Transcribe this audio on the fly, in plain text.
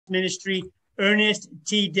Ministry Ernest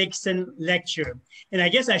T. Dixon Lecture. And I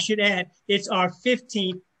guess I should add, it's our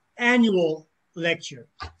 15th annual lecture.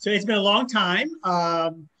 So it's been a long time,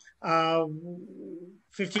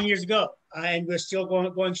 15 years ago, and we're still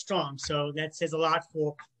going strong. So that says a lot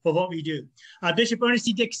for what we do. Bishop Ernest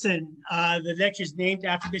T. Dixon, the lecture is named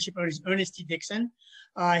after Bishop Ernest T. Dixon.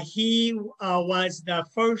 He was the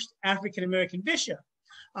first African-American bishop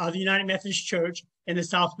of the United Methodist Church in the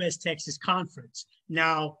Southwest Texas Conference,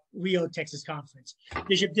 now Rio Texas Conference.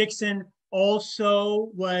 Bishop Dixon also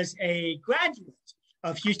was a graduate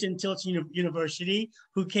of Huston-Tillotson University,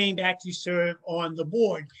 who came back to serve on the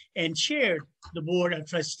board and chaired the board of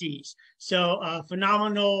trustees. So a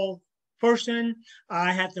phenomenal person.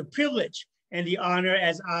 I had the privilege and the honor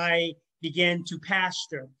as I began to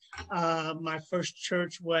pastor. My first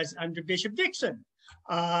church was under Bishop Dixon,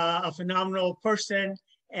 a phenomenal person,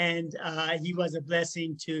 and he was a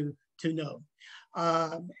blessing to know.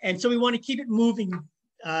 And so we want to keep it moving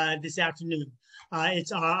this afternoon.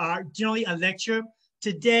 It's generally a lecture.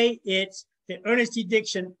 Today, it's the Ernest T.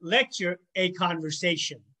 Dixon Lecture, A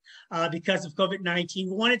Conversation. Because of COVID-19,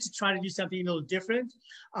 we wanted to try to do something a little different.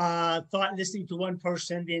 Thought listening to one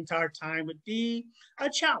person the entire time would be a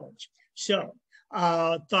challenge. So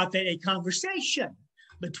thought that a conversation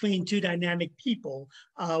between two dynamic people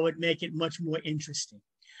would make it much more interesting.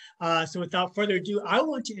 So without further ado, I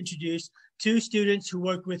want to introduce two students who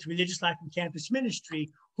work with Religious Life and Campus Ministry,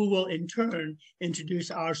 who will in turn introduce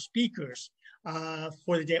our speakers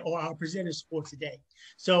for the day, or our presenters for today.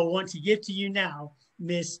 So I want to give to you now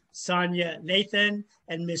Miss Sonia Lathan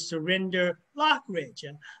and Miss Surinder Lockridge,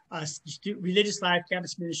 Religious Life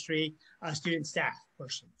Campus Ministry student staff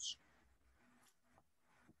persons.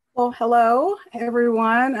 Well, hello,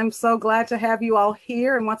 everyone. I'm so glad to have you all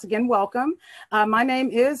here, and once again, welcome. My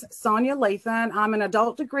name is Sonia Lathan. I'm an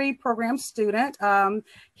adult degree program student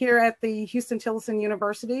here at the Huston-Tillotson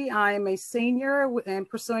University. I am a senior and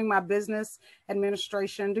pursuing my business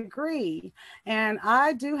administration degree. And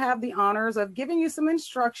I do have the honors of giving you some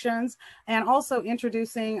instructions and also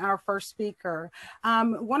introducing our first speaker.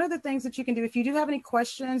 One of the things that you can do, if you do have any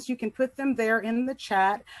questions, you can put them there in the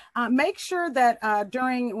chat. Make sure that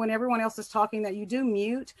when everyone else is talking, that you do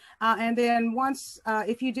mute. And then once,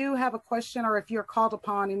 if you do have a question, or if you're called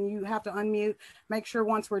upon and you have to unmute, make sure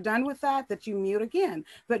once we're done with that you mute again.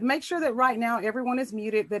 But make sure that right now everyone is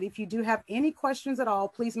muted. But if you do have any questions at all,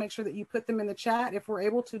 please make sure that you put them in the chat. If we're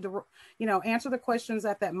able to, answer the questions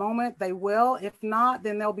at that moment, they will. If not,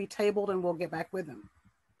 then they'll be tabled and we'll get back with them.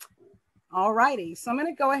 All righty, so I'm going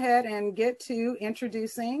to go ahead and get to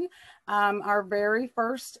introducing our very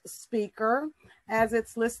first speaker, as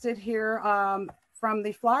it's listed here from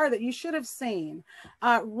the flyer that you should have seen.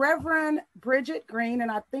 Reverend Bridgette Green,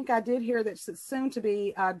 and I think I did hear that it's soon to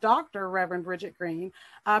be Dr. Reverend Bridgette Green,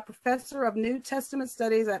 Professor of New Testament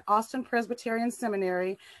Studies at Austin Presbyterian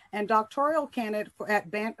Seminary and doctoral candidate at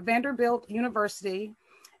Vanderbilt University,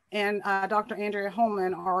 and Dr. Andrea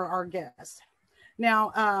Holman are our guests.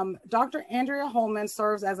 Now, Dr. Andrea Holman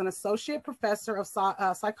serves as an associate professor of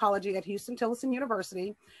psychology at Huston-Tillotson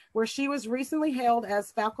University, where she was recently hailed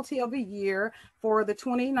as Faculty of the Year for the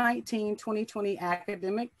 2019-2020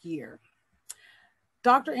 academic year.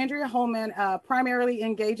 Dr. Andrea Holman primarily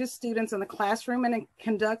engages students in the classroom and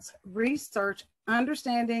conducts research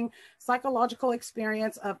understanding psychological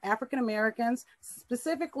experience of African Americans,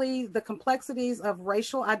 specifically the complexities of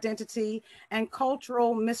racial identity and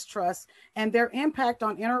cultural mistrust and their impact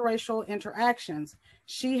on interracial interactions.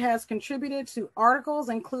 She has contributed to articles,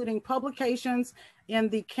 including publications in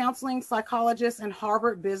the Counseling Psychologist and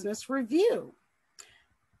Harvard Business Review.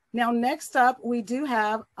 Now, next up, we do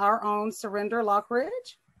have our own Surinder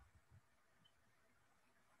Lockridge.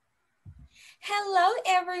 Hello,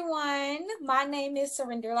 everyone. My name is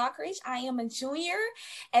Surinder Lockridge. I am a junior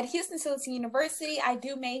at Huston-Tillotson University. I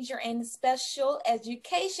do major in special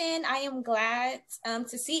education. I am glad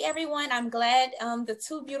to see everyone. I'm glad the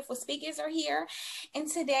two beautiful speakers are here. And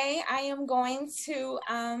today I am going to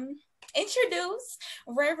introduce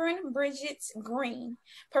Reverend Bridgette Green,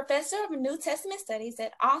 Professor of New Testament Studies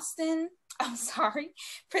at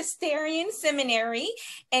Presbyterian Seminary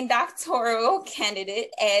and doctoral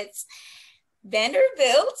candidate at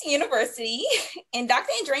Vanderbilt University, and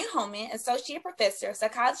Dr. Andrea Holman, Associate Professor of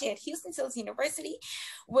Psychology at Huston-Tillotson University,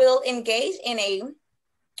 will engage in a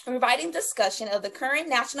reviving discussion of the current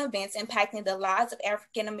national events impacting the lives of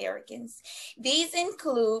African Americans. These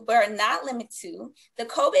include, but are not limited to, the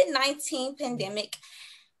COVID-19 pandemic,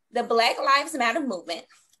 the Black Lives Matter movement,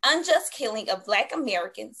 unjust killing of Black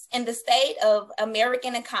Americans, and the state of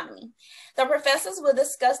American economy. The professors will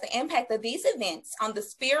discuss the impact of these events on the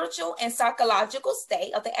spiritual and psychological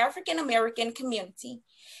state of the African American community.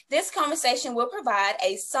 This conversation will provide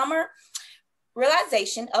a summer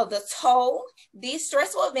realization of the toll these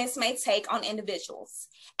stressful events may take on individuals,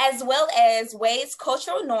 as well as ways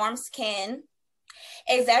cultural norms can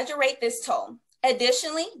exaggerate this toll.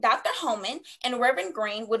 Additionally, Dr. Holman and Reverend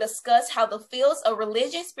Green will discuss how the fields of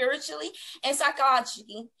religion, spirituality, and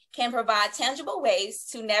psychology can provide tangible ways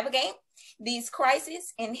to navigate these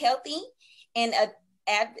crises in healthy and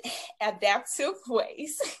adaptive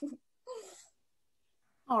ways.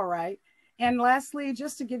 All right. And lastly,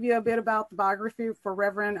 just to give you a bit about the biography for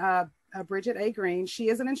Reverend Bridgette A. Green, she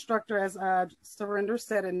is an instructor, as Surinder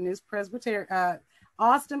said, in his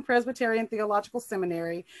Austin Presbyterian Theological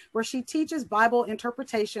Seminary, where she teaches Bible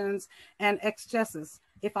interpretations and exegesis.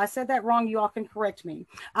 If I said that wrong, you all can correct me.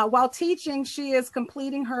 While teaching, she is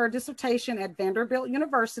completing her dissertation at Vanderbilt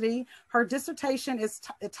University. Her dissertation is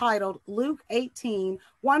titled Luke 18,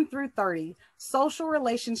 1 through 30, Social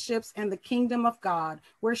Relationships and the Kingdom of God,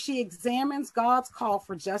 where she examines God's call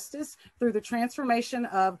for justice through the transformation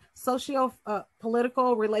of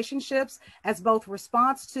socio-political relationships as both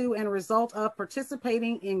response to and result of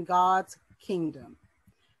participating in God's kingdom.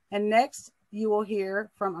 And next, you will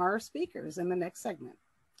hear from our speakers in the next segment.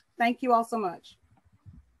 Thank you all so much.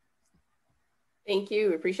 Thank you.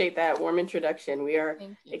 We appreciate that warm introduction. We are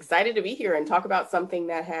excited to be here and talk about something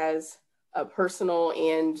that has a personal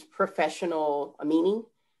and professional meaning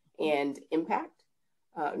and impact.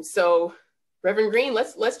 So Reverend Green,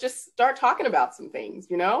 let's just start talking about some things.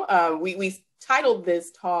 You know, we titled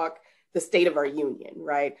this talk, The State of Our Union,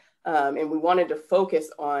 right? And we wanted to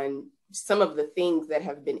focus on some of the things that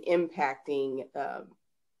have been impacting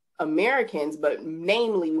Americans, but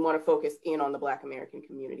namely, we want to focus in on the Black American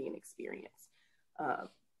community and experience.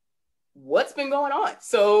 What's been going on?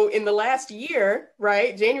 So in the last year,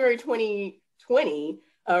 right, January 2020,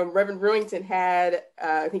 Reverend Brewington had,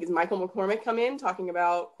 I think it's Michael McCormick come in talking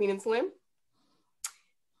about Queen and Slim.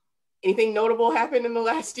 Anything notable happened in the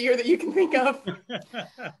last year that you can think of?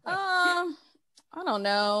 I don't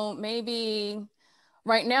know, maybe.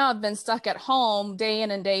 Right now, I've been stuck at home day in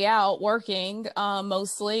and day out working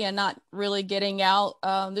mostly and not really getting out.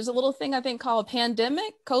 There's a little thing I think called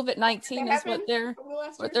pandemic. COVID-19 is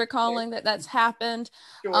what they're calling that's happened.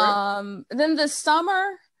 Sure. Then this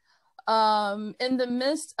summer, in the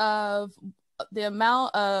midst of the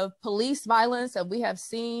amount of police violence that we have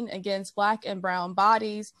seen against Black and brown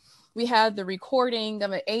bodies, we had the recording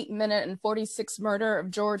of an 8-minute and 46 murder of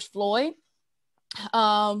George Floyd,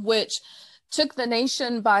 which took the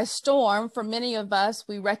nation by storm. For many of us,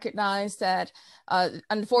 we recognize that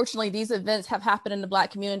unfortunately these events have happened in the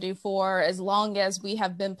Black community for as long as we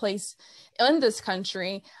have been placed in this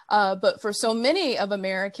country. But for so many of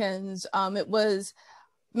Americans, it was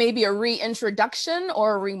maybe a reintroduction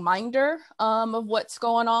or a reminder of what's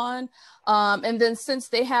going on. And then since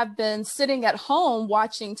they have been sitting at home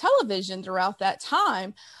watching television throughout that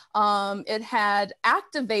time, it had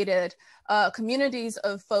activated communities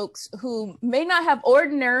of folks who may not have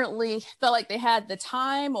ordinarily felt like they had the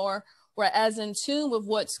time or were as in tune with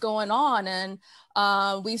what's going on.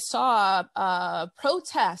 And we saw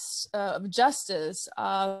protests of justice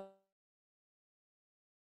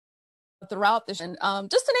throughout this. And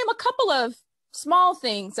just to name a couple of small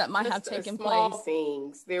things that might have taken place. Small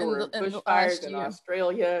things. There were bushfires in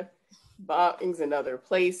Australia, bombings in other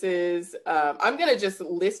places. I'm going to just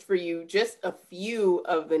list for you just a few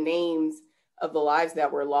of the names of the lives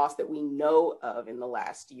that were lost that we know of in the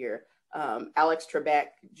last year. Alex Trebek,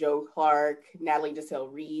 Joe Clark, Natalie Desselle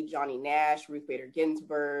Reed, Johnny Nash, Ruth Bader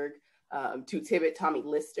Ginsburg, Toot Tibbet, Tommy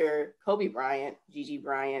Lister, Kobe Bryant, Gigi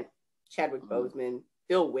Bryant, Chadwick Boseman,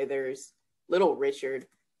 Bill Withers, Little Richard.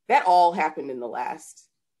 That all happened in the last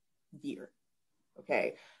year.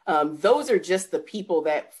 Okay. Those are just the people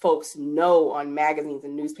that folks know on magazines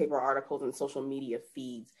and newspaper articles and social media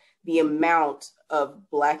feeds. The amount of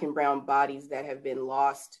Black and brown bodies that have been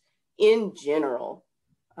lost in general,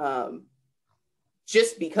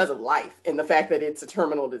 just because of life and the fact that it's a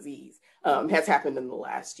terminal disease, has happened in the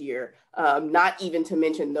last year. Not even to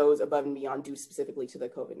mention those above and beyond due specifically to the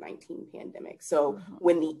COVID-19 pandemic. So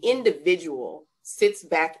when the individual sits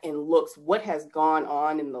back and looks what has gone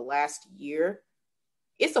on in the last year,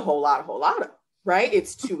 it's a whole lot of, right?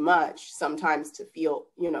 It's too much sometimes to feel,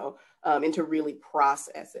 and to really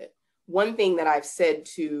process it. One thing that I've said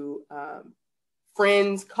to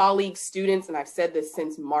friends, colleagues, students, and I've said this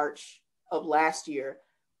since March of last year,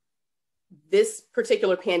 this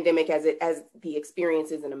particular pandemic, as the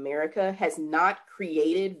experience is in America, has not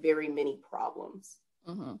created very many problems.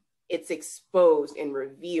 Mm-hmm. It's exposed and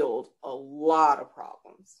revealed a lot of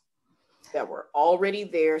problems that were already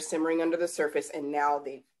there, simmering under the surface, and now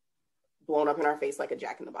they've blown up in our face like a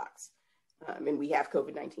jack in the box. And we have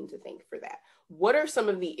COVID-19 to thank for that. What are some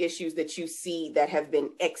of the issues that you see that have been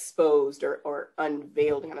exposed or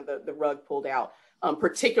unveiled, kind of the rug pulled out,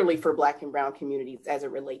 particularly for Black and Brown communities as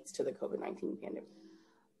it relates to the COVID-19 pandemic?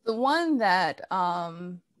 The one that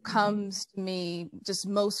comes to me just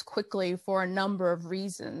most quickly for a number of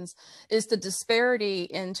reasons is the disparity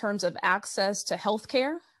in terms of access to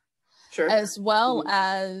healthcare. Sure. As well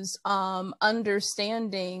as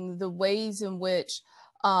understanding the ways in which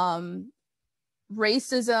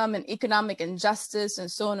racism and economic injustice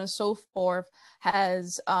and so on and so forth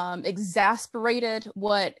has exasperated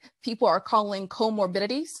what people are calling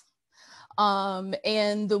comorbidities.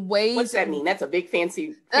 And the ways— What's that mean? That's a big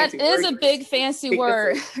fancy That is a big fancy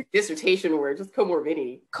word. Dissertation word, just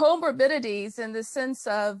comorbidity. Comorbidities in the sense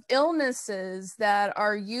of illnesses that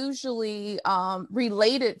are usually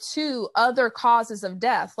related to other causes of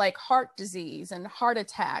death, like heart disease and heart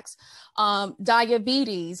attacks,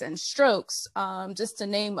 diabetes and strokes, just to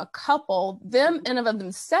name a couple. Them in and of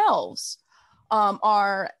themselves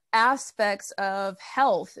are aspects of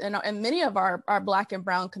health and many of our Black and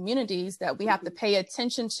Brown communities that we have to pay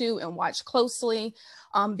attention to and watch closely,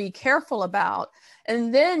 be careful about.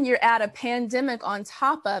 And then you're at a pandemic on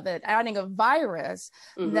top of it, adding a virus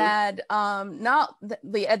that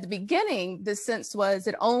at the beginning, the sense was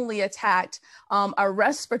it only attacked our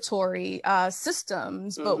respiratory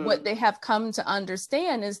systems. But what they have come to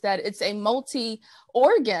understand is that it's a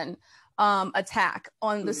multi-organ attack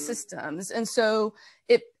on the systems. And so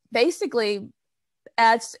it basically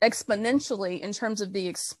adds exponentially in terms of the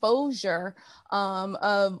exposure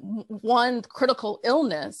of one critical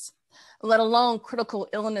illness, let alone critical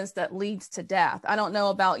illness that leads to death. I don't know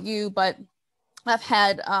about you, but I've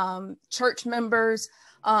had church members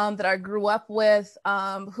that I grew up with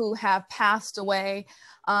who have passed away.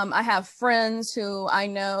 I have friends who I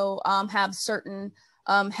know have certain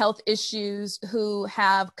health issues who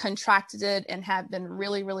have contracted it and have been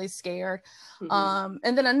really, really scared. And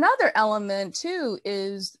then another element too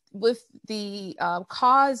is with the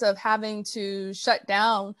cause of having to shut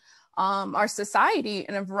down our society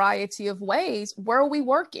in a variety of ways. Where are we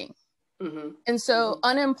working? And so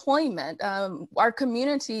unemployment, our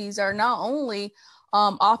communities are not only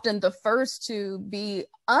often the first to be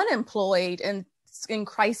unemployed and in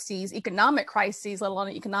crises, economic crises, let alone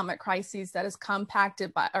economic crises that is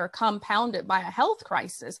compounded by a health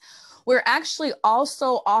crisis. We're actually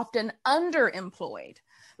also often underemployed,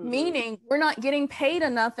 meaning we're not getting paid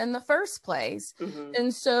enough in the first place.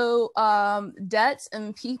 And so debts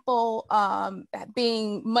and people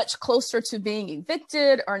being much closer to being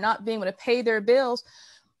evicted or not being able to pay their bills.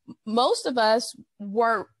 Most of us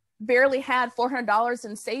barely had $400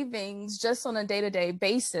 in savings just on a day-to-day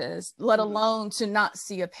basis, let alone to not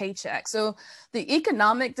see a paycheck. So the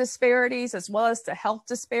economic disparities as well as the health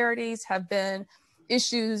disparities have been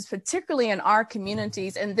issues, particularly in our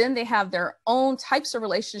communities. And then they have their own types of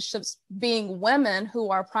relationships, being women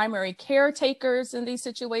who are primary caretakers in these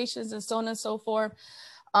situations and so on and so forth.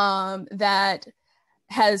 That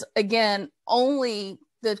has, again,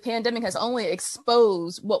 the pandemic has only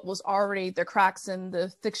exposed what was already the cracks in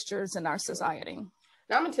the fixtures in our society.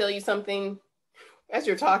 Now I'm gonna tell you something, as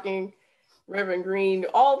you're talking, Reverend Green,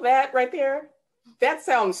 all that right there, that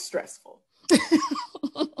sounds stressful.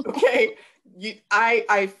 Okay,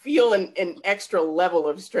 I feel an extra level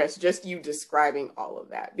of stress, just you describing all of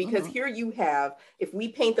that, because here you have, if we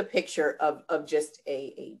paint the picture of just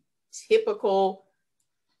a typical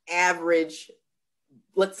average,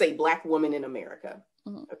 let's say Black woman in America,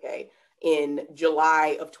 okay, in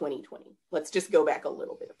July of 2020. Let's just go back a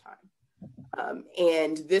little bit of time.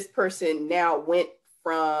 And this person now went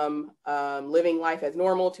from living life as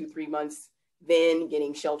normal to 3 months, then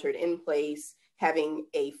getting sheltered in place, having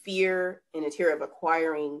a fear and a terror of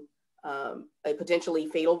acquiring a potentially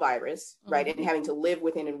fatal virus, right? And having to live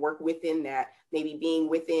within and work within that, maybe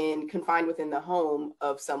being confined within the home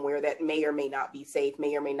of somewhere that may or may not be safe,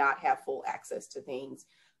 may or may not have full access to things.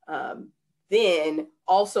 Then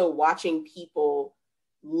also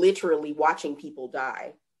literally watching people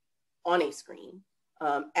die on a screen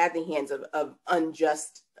at the hands of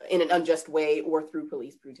in an unjust way or through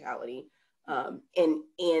police brutality.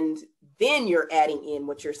 And then you're adding in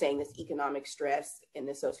what you're saying, this economic stress and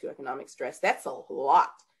this socioeconomic stress. That's a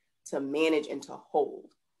lot to manage and to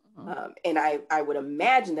hold. And I would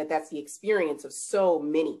imagine that that's the experience of so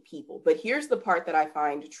many people. But here's the part that I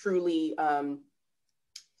find truly kind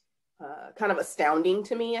of astounding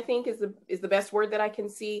to me, I think is the best word that I can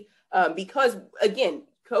see. Because again,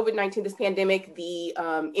 COVID-19, this pandemic,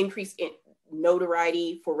 the increase in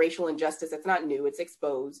notoriety for racial injustice, that's not new, it's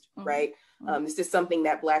exposed, right? This is something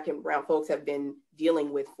that Black and brown folks have been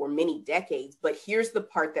dealing with for many decades. But here's the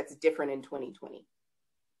part that's different in 2020.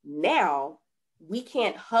 Now, we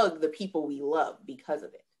can't hug the people we love because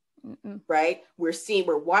of it, right?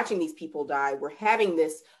 We're watching these people die. We're having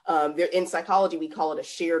this, in psychology, we call it a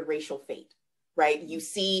shared racial fate, right? You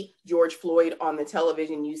see George Floyd on the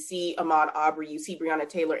television, you see Ahmaud Arbery, you see Breonna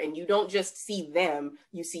Taylor, and you don't just see them,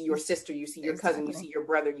 you see your sister, you see your cousin, you see your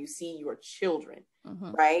brother, you see your children,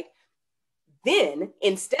 right? Then,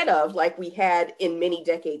 instead of like we had in many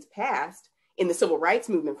decades past, in the civil rights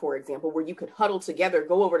movement, for example, where you could huddle together,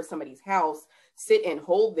 go over to somebody's house, sit and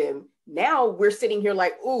hold them. Now we're sitting here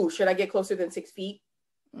like, ooh, should I get closer than 6 feet?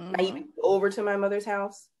 Can I even go over to my mother's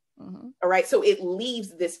house? All right. So it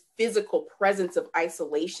leaves this physical presence of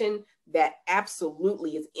isolation that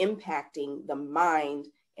absolutely is impacting the mind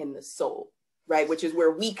and the soul, right? Which is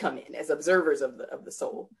where we come in as observers of the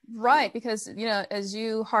soul. Right. Because, you know, as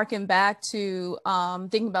you hearken back to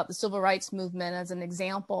thinking about the civil rights movement as an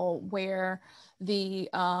example where the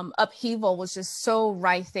upheaval was just so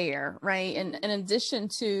right there, right? And in addition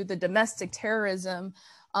to the domestic terrorism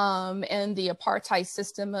and the apartheid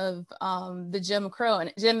system of the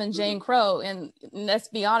Jim and Jane Crow, and let's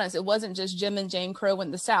be honest, it wasn't just Jim and Jane Crow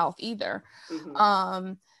in the South either.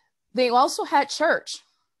 They also had church,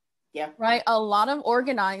 right? A lot of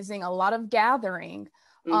organizing, a lot of gathering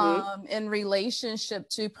in relationship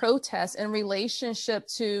to protests, in relationship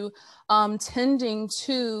to tending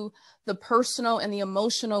to the personal and the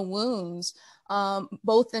emotional wounds,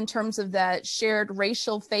 both in terms of that shared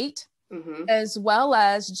racial fate, as well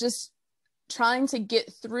as just trying to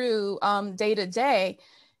get through day to day.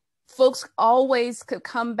 Folks always could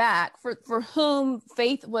come back for whom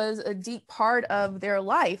faith was a deep part of their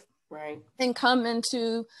life, right? And come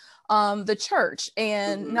into the church.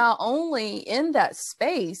 And not only in that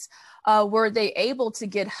space, were they able to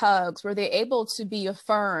get hugs? Were they able to be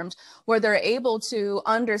affirmed? Were they able to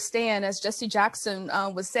understand, as Jesse Jackson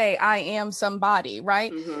would say, I am somebody,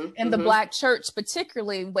 right? In the Black church,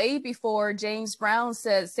 particularly way before James Brown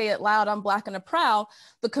said, say it loud, I'm Black and proud,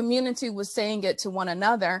 the community was saying it to one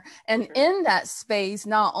another. And in that space,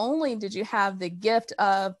 not only did you have the gift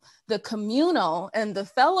of the communal and the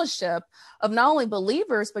fellowship of not only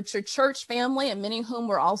believers, but your church family, and many of whom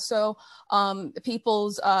were also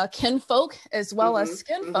people's kinfolk as well as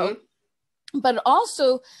skinfolk. But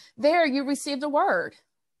also there you received a word.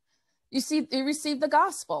 You received the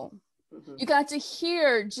gospel. You got to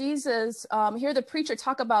hear Jesus, hear the preacher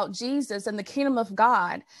talk about Jesus and the kingdom of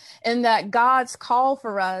God, and that God's call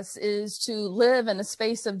for us is to live in a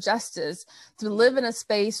space of justice, to live in a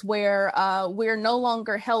space where we're no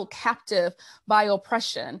longer held captive by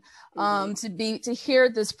oppression, to hear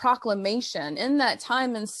this proclamation in that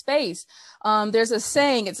time and space. There's a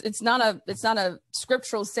saying, it's not a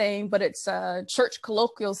scriptural saying, but it's a church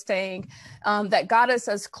colloquial saying, that God is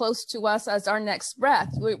as close to us as our next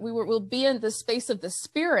breath. We'll be in the space of the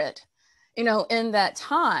spirit, you know, in that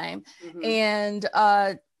time. And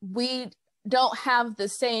we don't have the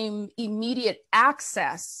same immediate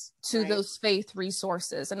access to those faith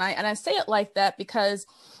resources. And I say it like that because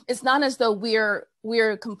it's not as though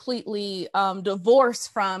we're completely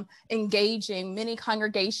divorced from engaging. Many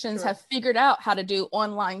congregations have figured out how to do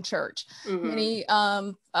online church. Many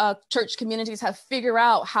church communities have figured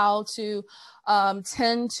out how to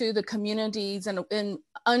tend to the communities in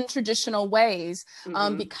untraditional ways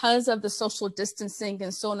because of the social distancing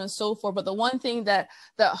and so on and so forth. But the one thing that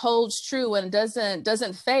holds true and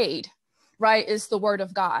doesn't fade, right, is the word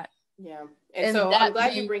of God. Yeah. And so I'm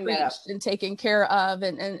glad you bring that up. And taken care of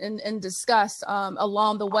and discussed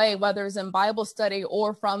along the way, whether it's in Bible study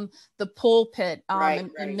or from the pulpit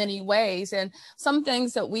in many ways. And some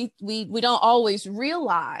things that we don't always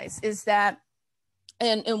realize is that,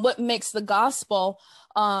 and what makes the gospel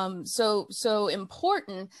so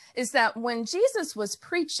important is that when Jesus was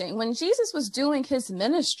preaching, when Jesus was doing his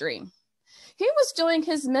ministry, he was doing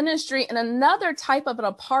his ministry in another type of an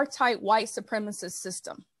apartheid white supremacist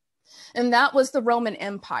system. And that was the Roman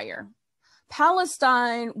Empire.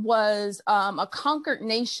 Palestine was a conquered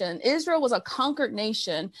nation. Israel was a conquered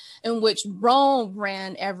nation in which Rome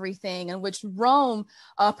ran everything, in which Rome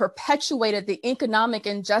perpetuated the economic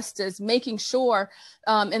injustice, making sure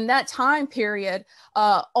in that time period,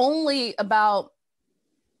 only about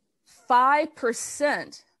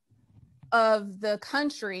 5% of the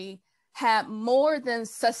country had more than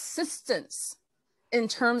subsistence in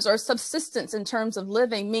terms of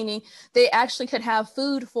living, meaning they actually could have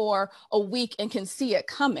food for a week and can see it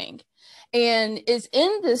coming. And it's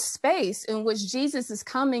in this space in which Jesus is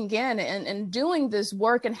coming in and doing this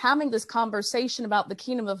work and having this conversation about the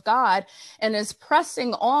kingdom of God, and is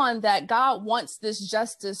pressing on that God wants this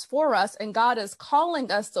justice for us, and God is calling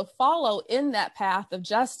us to follow in that path of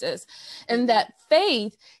justice. And that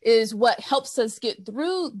faith is what helps us get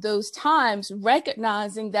through those times,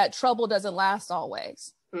 recognizing that trouble doesn't last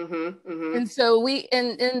always. And so we,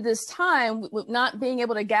 in this time, with not being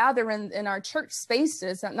able to gather in our church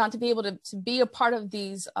spaces, not to be able to be a part of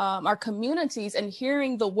these, our communities, and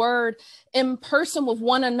hearing the word in person with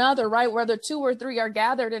one another, right? Whether 2 or 3 are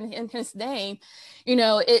gathered in his name, you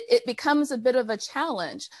know, it becomes a bit of a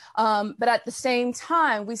challenge. But at the same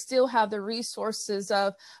time, we still have the resources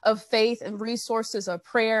of faith, and resources of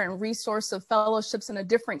prayer, and resource of fellowships in a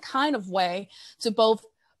different kind of way to both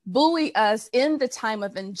buoy us in the time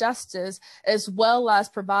of injustice, as well as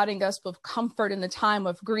providing us with comfort in the time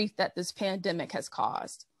of grief that this pandemic has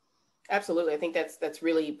caused. Absolutely. I think that's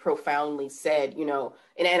really profoundly said, you know,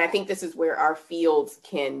 and I think this is where our fields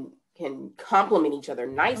can complement each other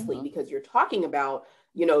nicely, because you're talking about,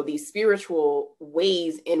 you know, these spiritual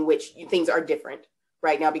ways in which things are different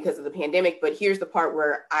right now because of the pandemic. But here's the part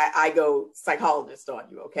where I go psychologist on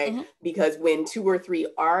you, okay? Because when 2 or 3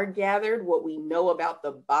 are gathered, what we know about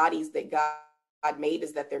the bodies that God made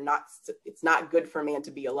is that it's not good for man to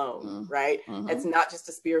be alone, right? That's not just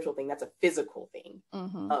a spiritual thing, that's a physical thing.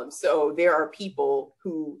 So there are people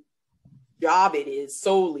who job it is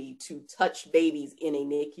solely to touch babies in a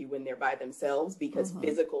NICU when they're by themselves, because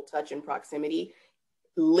physical touch and proximity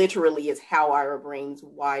literally is how our brains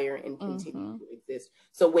wire and continue to exist.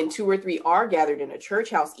 So when 2 or 3 are gathered in a church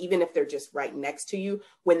house, even if they're just right next to you,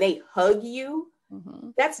 when they hug you,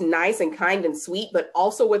 that's nice and kind and sweet, but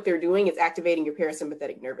also what they're doing is activating your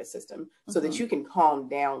parasympathetic nervous system so that you can calm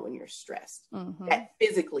down when you're stressed. That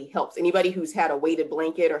physically helps. Anybody who's had a weighted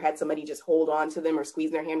blanket or had somebody just hold on to them or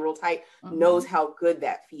squeeze their hand real tight knows how good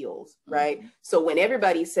that feels, right? So when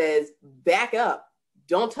everybody says, back up,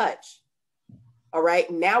 don't touch, all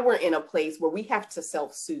right, now we're in a place where we have to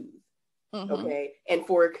self-soothe. Okay. And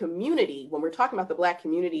for a community, when we're talking about the Black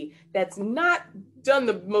community, that's not done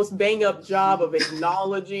the most bang up job of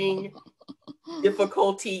acknowledging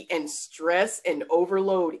difficulty and stress and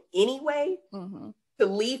overload anyway, to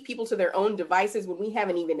leave people to their own devices when we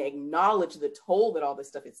haven't even acknowledged the toll that all this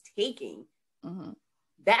stuff is taking,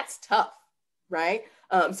 that's tough, right?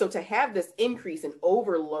 So to have this increase in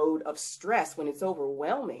overload of stress when it's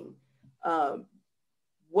overwhelming,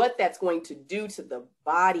 what that's going to do to the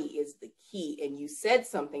body is the key. And you said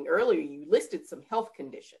something earlier, you listed some health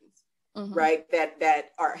conditions, right?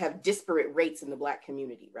 That have disparate rates in the Black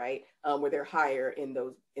community, right? Where they're higher in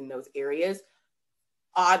those areas.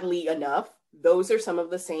 Oddly enough, those are some of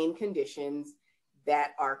the same conditions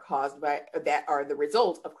that are the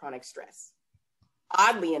result of chronic stress.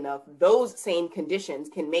 Oddly enough, those same conditions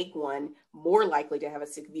can make one more likely to have a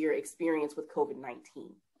severe experience with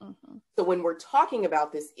COVID-19. So when we're talking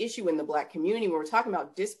about this issue in the Black community, when we're talking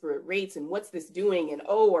about disparate rates and what's this doing and,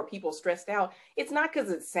 oh, are people stressed out? It's not because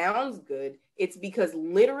it sounds good. It's because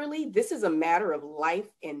literally this is a matter of life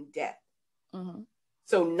and death.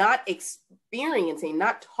 So not experiencing,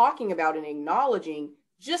 not talking about and acknowledging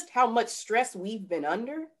just how much stress we've been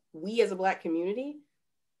under, we as a Black community,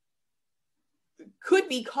 could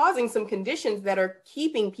be causing some conditions that are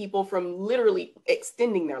keeping people from literally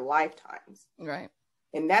extending their lifetimes. Right.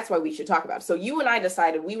 And that's why we should talk about it. So you and I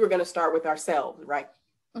decided we were going to start with ourselves, right?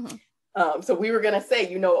 So we were going to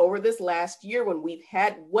say, you know, over this last year when we've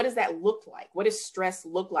had, what does that look like? What does stress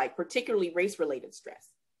look like, particularly race-related stress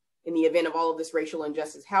in the event of all of this racial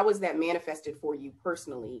injustice? How is that manifested for you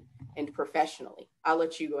personally and professionally? I'll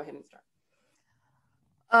let you go ahead and start.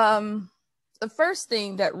 The first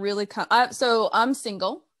thing that really so I'm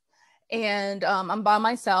single, and I'm by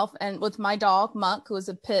myself and with my dog, Monk, who is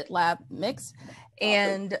a pit lab mix.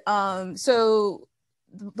 And so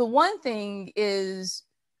the one thing is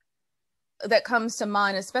that comes to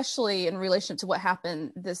mind, especially in relation to what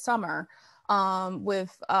happened this summer,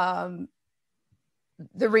 with the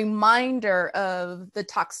reminder of the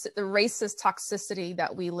racist toxicity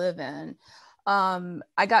that we live in.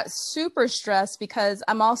 I got super stressed because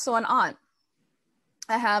I'm also an aunt.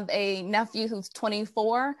 I have a nephew who's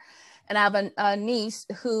 24, and I have a niece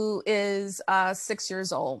who is 6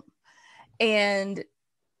 years old. And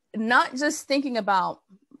not just thinking about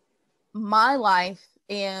my life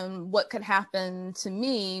and what could happen to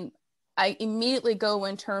me, I immediately go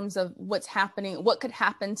in terms of what's happening, what could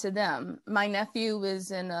happen to them. My nephew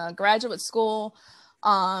is in a graduate school.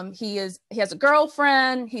 He has a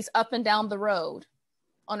girlfriend. He's up and down the road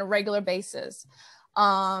on a regular basis.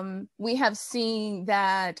 We have seen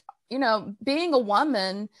that, you know, being a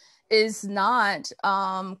woman is not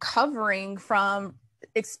covering from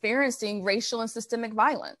experiencing racial and systemic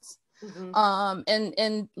violence.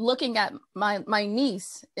 And looking at my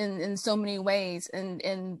niece in so many ways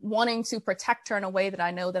and wanting to protect her in a way that I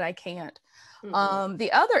know that I can't. The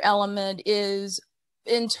other element is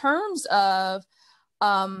in terms of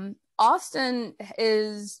Austin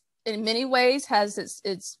is in many ways has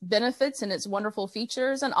its benefits and its wonderful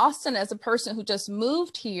features. And Austin, as a person who just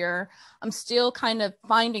moved here, I'm still kind of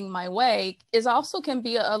finding my way, is also can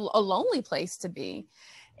be a lonely place to be.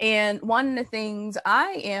 And one of the things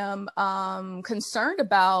I am concerned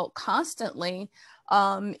about constantly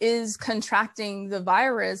is contracting the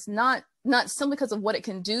virus, not simply because of what it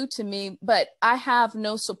can do to me, but I have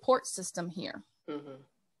no support system here.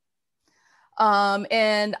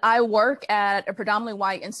 And I work at a predominantly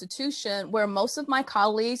white institution where most of my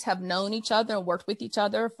colleagues have known each other and worked with each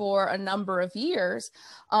other for a number of years.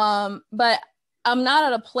 But I'm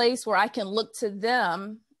not at a place where I can look to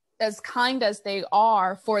them as kind as they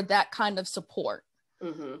are for that kind of support.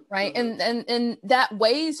 Right. And that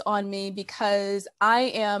weighs on me because I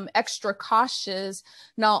am extra cautious,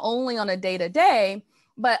 not only on a day-to-day,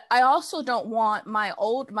 but I also don't want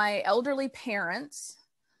my elderly parents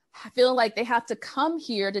feeling like they have to come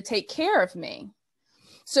here to take care of me.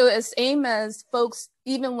 So as folks,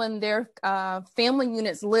 even when their family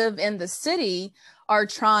units live in the city, are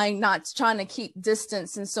trying to keep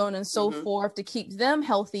distance and so on and so forth to keep them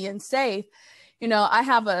healthy and safe. You know, I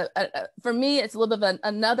have for me, it's a little bit of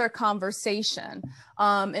another conversation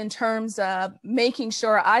in terms of making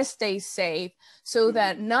sure I stay safe so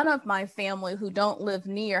that none of my family who don't live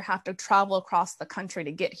near have to travel across the country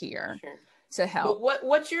to get here to help. But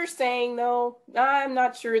what you're saying though, I'm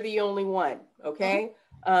not sure the only one, okay?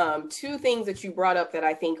 Two things that you brought up that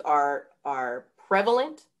I think are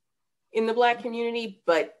prevalent in the Black community,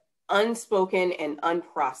 but unspoken and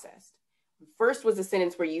unprocessed. First was a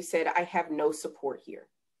sentence where you said, I have no support here.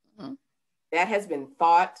 That has been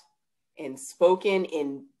thought and spoken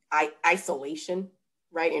in isolation,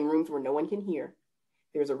 right? In rooms where no one can hear.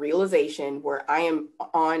 There's a realization where I am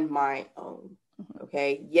on my own,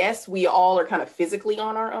 okay? Yes, we all are kind of physically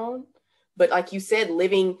on our own, but like you said,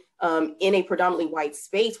 living in a predominantly white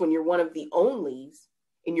space when you're one of the onlys,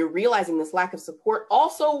 and you're realizing this lack of support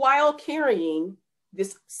also while carrying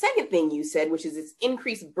this second thing you said, which is this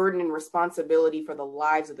increased burden and responsibility for the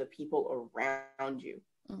lives of the people around you.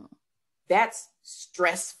 That's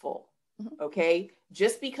stressful, okay?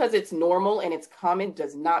 Just because it's normal and it's common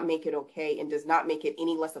does not make it okay and does not make it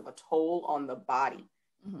any less of a toll on the body.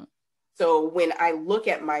 So when I look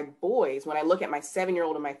at my boys, when I look at my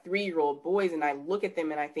 7-year-old and my 3-year-old boys, and I look at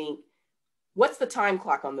them and I think, what's the time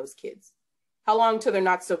clock on those kids? How long till they're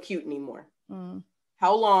not so cute anymore?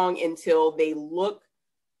 How long until they look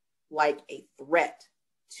like a threat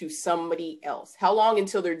to somebody else? How long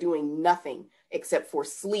until they're doing nothing except for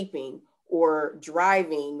sleeping or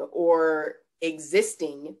driving or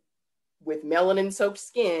existing with melanin soaked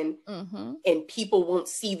skin and people won't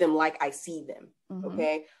see them like I see them?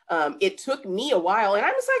 Okay. It took me a while, and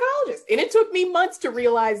I'm a psychologist, and it took me months to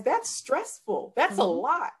realize that's stressful. That's a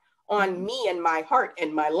lot on me and my heart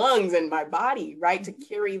and my lungs and my body, right? To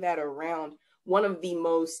carry that around. One of the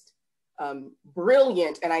most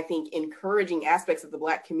brilliant and I think encouraging aspects of the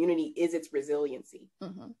Black community is its resiliency,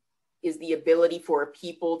 is the ability for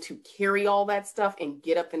people to carry all that stuff and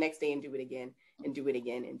get up the next day and do it again and do it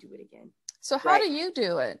again and do it again. So how do you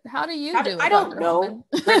do it? How do you do it? I don't know.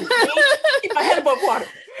 Keep my head above water.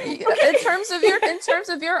 Okay. In terms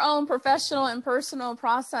of your own professional and personal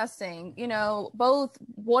processing, you know, both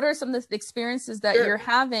what are some of the experiences that you're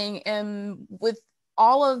having, and with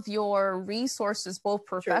all of your resources, both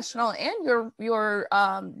professional and your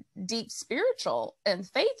deep spiritual and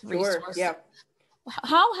faith resources.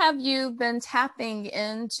 How have you been tapping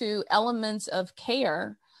into elements of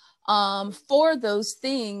care for those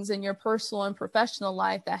things in your personal and professional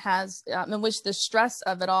life that has, in which the stress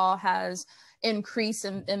of it all has increased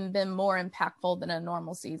and been more impactful than a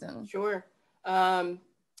normal season? Sure.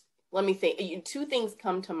 Let me think. Two things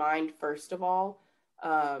come to mind. First of all,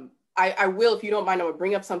 I will, if you don't mind, I'm gonna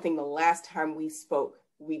bring up something the last time we spoke.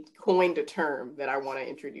 We coined a term that I want to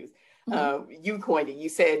introduce. You coined it. You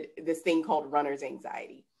said this thing called runner's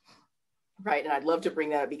anxiety. Right. And I'd love to bring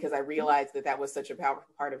that up because I realized that was such a powerful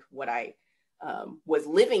part of what I was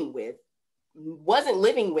living with, wasn't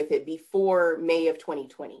living with it before May of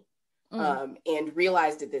 2020. and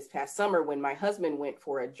realized it this past summer when my husband went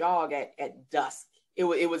for a jog at dusk.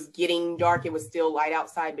 It was getting dark. It was still light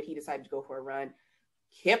outside, but he decided to go for a run.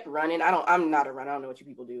 Kept running. I'm not a runner. I don't know what you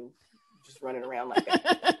people do, just running around like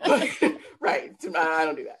that. Right. I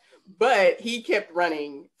don't do that. But he kept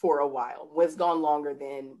running for a while, was gone longer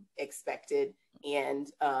than expected. And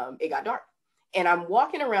it got dark. And I'm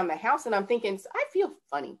walking around the house and I'm thinking, I feel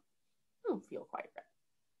funny. I don't feel quite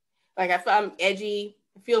right. Like I'm edgy.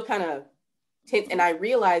 I feel kind of tense. And I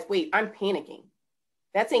realized, wait, I'm panicking.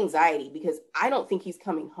 That's anxiety because I don't think he's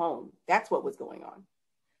coming home. That's what was going on.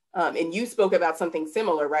 And you spoke about something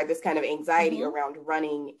similar, right? This kind of anxiety around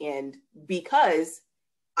running. And because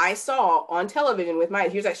I saw on television with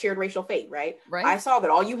here's that shared racial fate, right? I saw that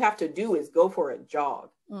all you have to do is go for a jog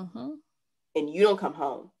and you don't come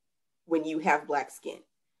home when you have Black skin.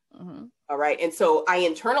 All right. And so I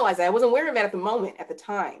internalized that. I wasn't aware of that at the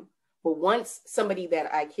time. But once somebody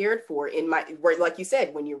that I cared for where, like you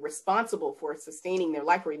said, when you're responsible for sustaining their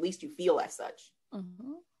life, or at least you feel as such,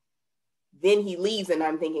 then he leaves and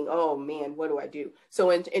I'm thinking, oh man, what do I do? So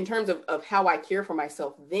in terms of how I care for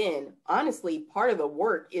myself, then honestly, part of the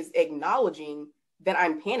work is acknowledging that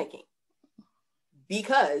I'm panicking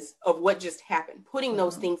because of what just happened, putting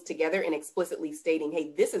those things together and explicitly stating,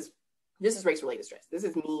 hey, this is race-related stress. This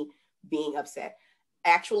is me being upset.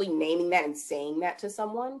 Actually naming that and saying that to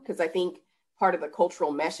someone, because I think part of the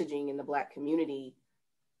cultural messaging in the Black community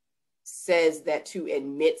says that to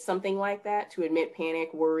admit something like that, to admit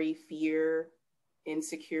panic, worry, fear,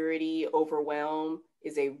 insecurity, overwhelm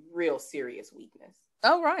is a real serious weakness.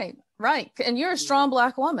 Oh, right. And you're a strong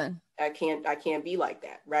Black woman. I can't be like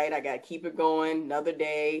that, right? I got to keep it going another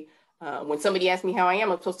day. When somebody asks me how I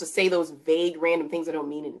am, I'm supposed to say those vague, random things that don't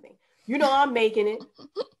mean anything. You know, I'm making it.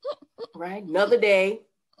 Right, another day.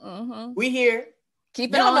 We here.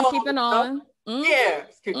 Keeping on. Yeah.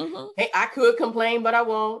 Hey, I could complain, but I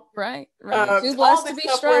won't. Right. Too blessed to be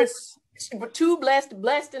stressed. Too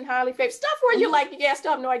blessed and highly favored. Stuff where you're like, yeah, I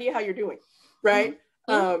still have no idea how you're doing. Right.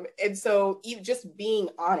 And so even just being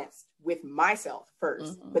honest with myself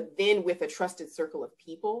first, but then with a trusted circle of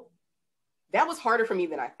people, that was harder for me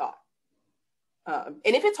than I thought. And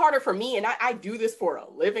if it's harder for me, and I do this for a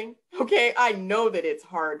living, okay, I know that it's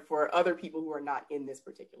hard for other people who are not in this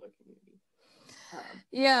particular community.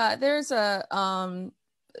 Yeah, there's so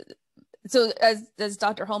as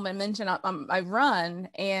Dr. Holman mentioned, I run,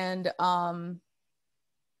 and Ahmaud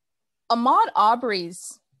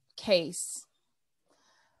Arbery's case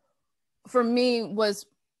for me was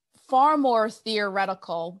far more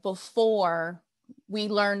theoretical before we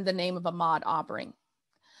learned the name of Ahmaud Arbery.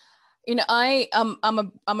 You know, I'm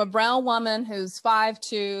a brown woman who's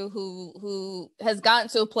 5'2", who has gotten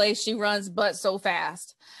to a place she runs but so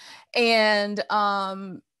fast, and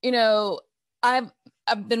you know, I've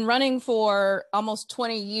been running for almost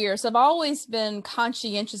 20 years. I've always been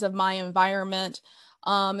conscientious of my environment,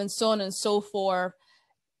 and so on and so forth.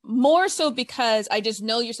 More so because I just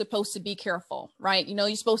know you're supposed to be careful, right? You know,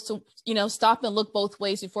 you're supposed to, you know, stop and look both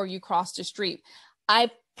ways before you cross the street.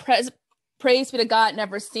 Praise be to God,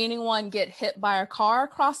 never seen anyone get hit by a car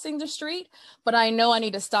crossing the street, but I know I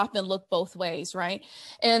need to stop and look both ways, right?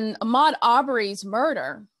 And Ahmaud Arbery's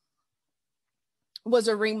murder was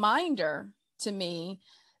a reminder to me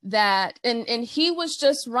that, and he was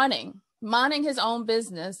just running, minding his own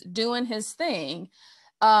business, doing his thing,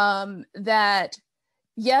 that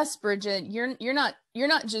yes, Bridgette, you're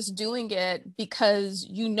not just doing it because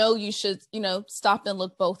you know you should, you know, stop and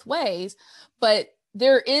look both ways, but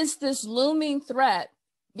there is this looming threat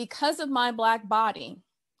because of my Black body,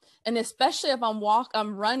 and especially if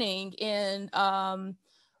I'm running in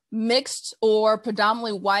mixed or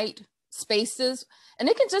predominantly white spaces, and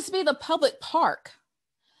it can just be the public park,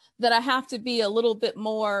 that I have to be a little bit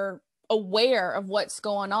more aware of what's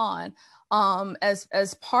going on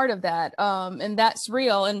as part of that, and that's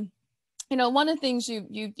real. And you know, one of the things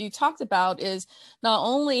you talked about is not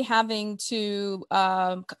only having to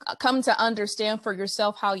come to understand for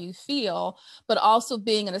yourself how you feel, but also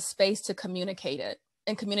being in a space to communicate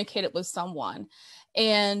it with someone.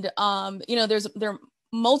 And you know, there are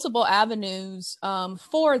multiple avenues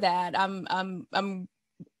for that.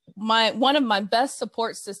 One of my best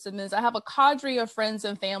support system is I have a cadre of friends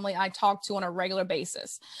and family I talk to on a regular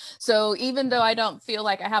basis. So even though I don't feel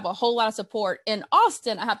like I have a whole lot of support in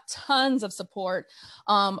Austin, I have tons of support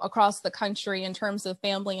across the country in terms of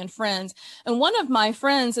family and friends. And one of my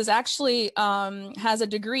friends is actually has a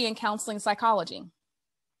degree in counseling psychology.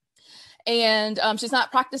 And she's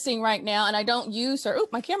not practicing right now, and I don't use her.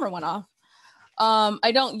 Oop, my camera went off.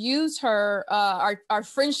 I don't use her, our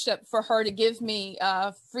friendship for her to give me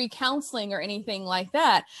free counseling or anything like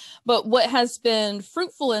that. But what has been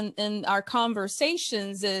fruitful in our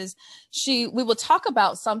conversations is we would talk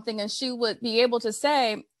about something and she would be able to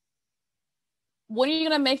say, when are you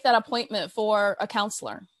going to make that appointment for a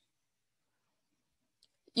counselor?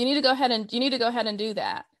 You need to go ahead and do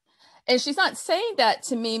that. And she's not saying that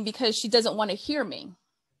to me because she doesn't want to hear me.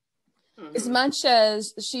 As much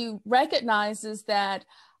as she recognizes that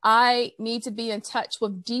I need to be in touch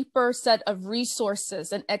with deeper set of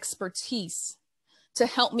resources and expertise to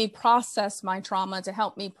help me process my trauma, to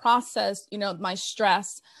help me process, my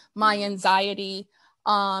stress, my anxiety,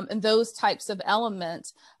 and those types of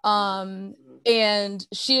elements. And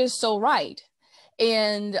she is so right.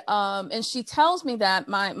 And she tells me that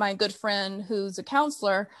my good friend who's a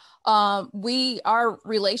counselor, our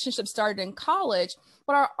relationship started in college,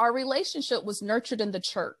 but our relationship was nurtured in the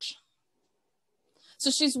church. So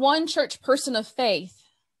she's one church person of faith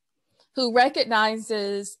who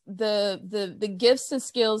recognizes the gifts and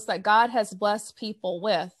skills that God has blessed people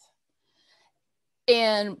with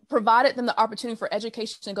and provided them the opportunity for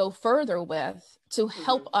education to go further with, to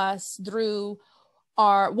help us through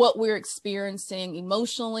what we're experiencing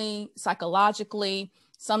emotionally, psychologically,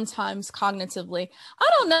 sometimes cognitively. I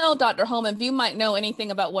don't know, Dr. Holman, if you might know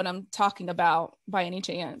anything about what I'm talking about by any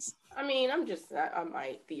chance. I mean, I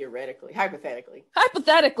might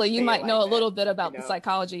hypothetically, you might know a little bit about the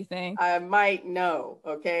psychology thing. I might know.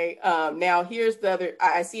 Okay. Now here's the other,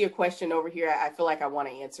 I see a question over here. I feel like I want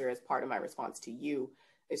to answer as part of my response to you.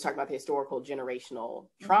 It's talking about the historical generational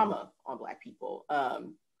trauma on Black people.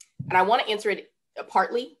 And I want to answer it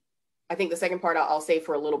partly. I think the second part I'll say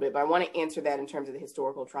for a little bit, but I want to answer that in terms of the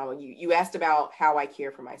historical trauma. You asked about how I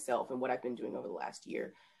care for myself and what I've been doing over the last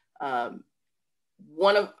year. I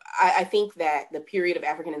think that the period of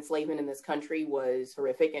African enslavement in this country was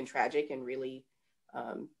horrific and tragic and really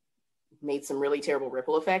made some really terrible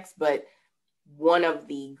ripple effects. But one of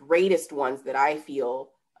the greatest ones that I feel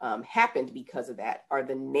happened because of that are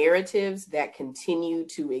the narratives that continue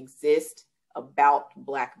to exist about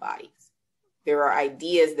Black bodies. There are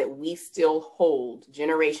ideas that we still hold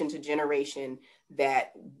generation to generation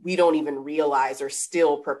that we don't even realize are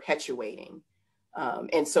still perpetuating.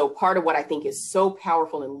 And so part of what I think is so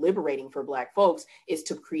powerful and liberating for Black folks is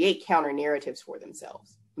to create counter narratives for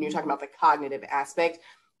themselves. When you're talking about the cognitive aspect,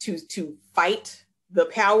 to fight the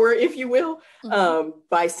power, if you will,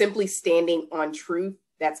 by simply standing on truth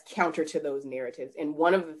that's counter to those narratives. And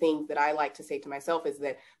one of the things that I like to say to myself is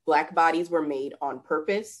that Black bodies were made on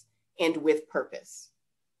purpose and with purpose,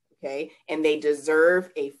 okay? And they deserve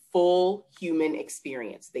a full human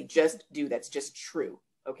experience. They just do. That's just true,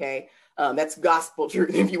 okay? That's gospel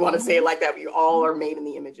truth, if you want to say it like that. We all are made in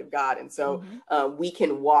the image of God. And so we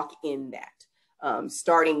can walk in that,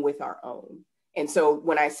 starting with our own. And so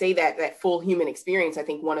when I say that full human experience, I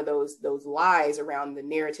think one of those lies around the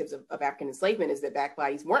narratives of African enslavement is that Black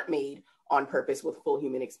bodies weren't made on purpose with full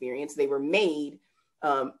human experience. They were made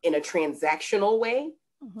in a transactional way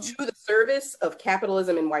to the service of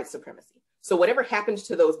capitalism and white supremacy. So whatever happens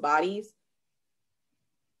to those bodies,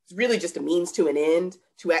 it's really just a means to an end,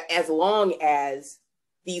 as long as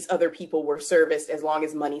these other people were serviced, as long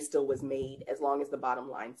as money still was made, as long as the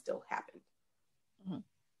bottom line still happened.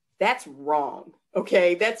 That's wrong,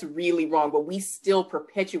 okay? That's really wrong, but we still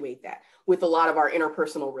perpetuate that with a lot of our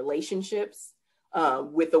interpersonal relationships,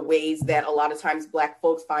 with the ways that a lot of times Black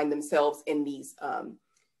folks find themselves in these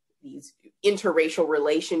interracial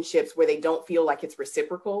relationships where they don't feel like it's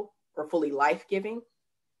reciprocal or fully life-giving,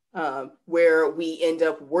 where we end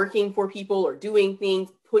up working for people or doing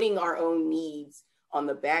things, putting our own needs on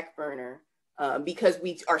the back burner because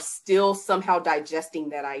we are still somehow digesting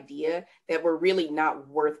that idea that we're really not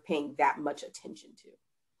worth paying that much attention to,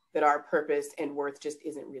 that our purpose and worth just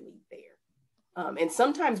isn't really there. And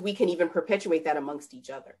sometimes we can even perpetuate that amongst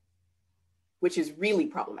each other, which is really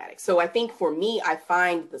problematic. So I think for me, I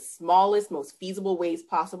find the smallest, most feasible ways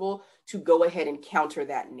possible to go ahead and counter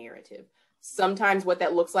that narrative. Sometimes what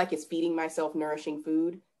that looks like is feeding myself nourishing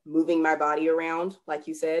food, moving my body around, like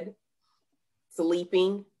you said,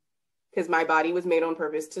 sleeping, because my body was made on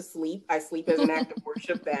purpose to sleep. I sleep as an act of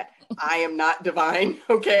worship that I am not divine,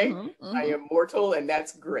 okay? I am mortal, and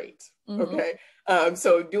that's great, okay?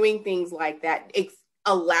 So doing things like that,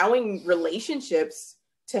 allowing relationships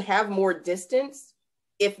to have more distance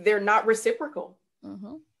if they're not reciprocal,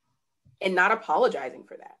 and not apologizing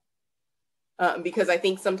for that. because I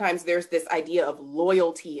think sometimes there's this idea of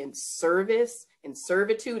loyalty and service and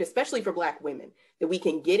servitude, especially for Black women, that we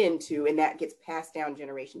can get into, and that gets passed down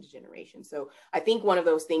generation to generation. So I think one of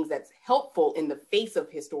those things that's helpful in the face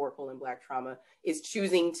of historical and Black trauma is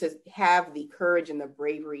choosing to have the courage and the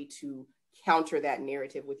bravery to counter that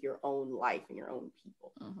narrative with your own life and your own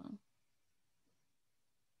people. Mm-hmm.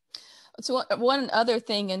 So one other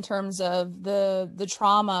thing in terms of the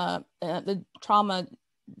trauma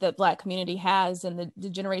that Black community has and the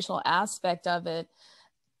generational aspect of it,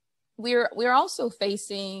 we're also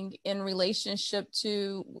facing in relationship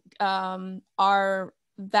to our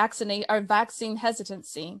vaccine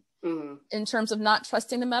hesitancy, mm-hmm. in terms of not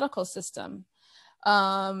trusting the medical system.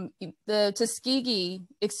 The Tuskegee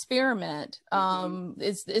experiment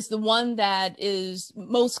is the one that is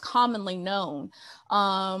most commonly known,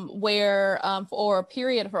 where for a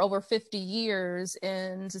period for over 50 years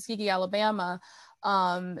in Tuskegee, Alabama,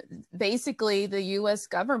 basically the U.S.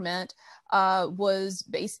 government was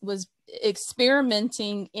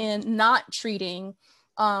experimenting in not treating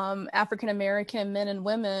African-American men and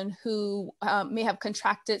women who may have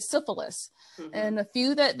contracted syphilis. Mm-hmm. And a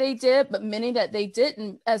few that they did, but many that they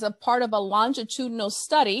didn't, as a part of a longitudinal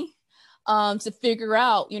study to figure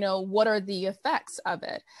out, what are the effects of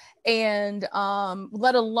it. And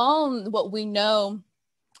let alone what we know,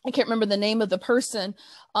 I can't remember the name of the person,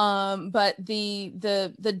 but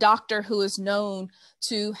the doctor who is known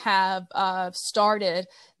to have started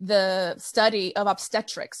the study of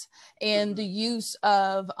obstetrics and the use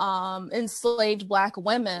of enslaved Black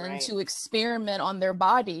women to experiment on their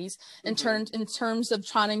bodies in terms of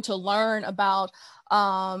trying to learn about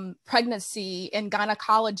pregnancy and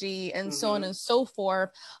gynecology and so on and so forth,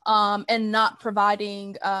 and not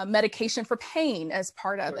providing medication for pain as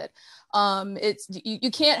part of it. You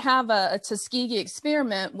can't have a Tuskegee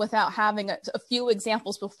experiment without having a few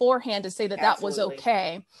examples beforehand to say that that was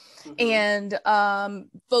okay. And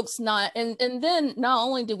folks and then not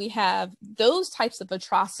only do we have those types of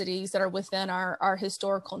atrocities that are within our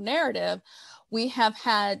historical narrative, we have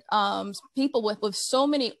had people with so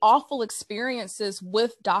many awful experiences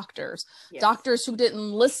with doctors, doctors who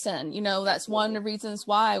didn't listen. That's one of the reasons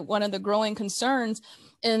why one of the growing concerns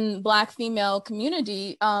in Black female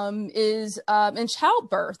community is in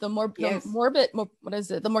childbirth, the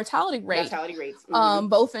mortality rate,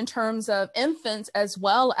 both in terms of infants as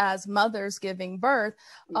well as mothers giving birth.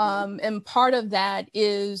 And part of that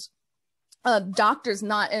is doctors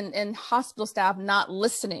and hospital staff not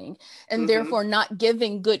listening, and therefore not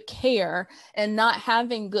giving good care, and not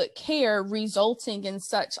having good care resulting in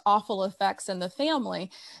such awful effects in the family.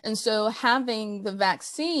 And so having the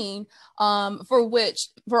vaccine,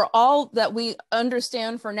 for all that we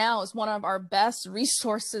understand for now, is one of our best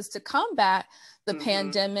resources to combat the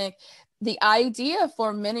pandemic. The idea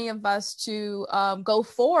for many of us to go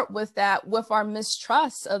forward with that, with our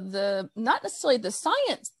mistrust of not necessarily the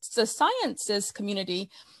sciences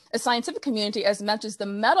community, a scientific community, as much as the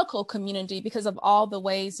medical community, because of all the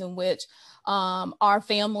ways in which our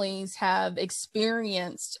families have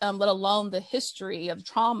experienced, let alone the history of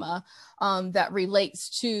trauma that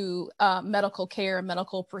relates to medical care,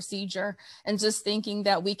 medical procedure, and just thinking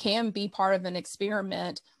that we can be part of an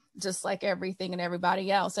experiment just like everything and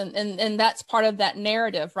everybody else. And that's part of that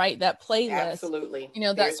narrative, right? That playlist. Absolutely.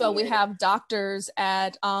 That's why we have doctors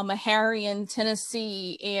at Maharian,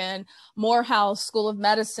 Tennessee, and Morehouse School of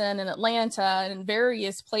Medicine in Atlanta, and in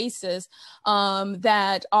various places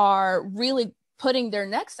that are really putting their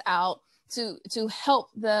necks out to help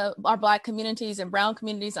our Black communities and brown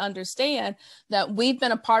communities understand that we've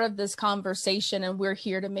been a part of this conversation, and we're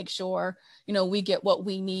here to make sure, we get what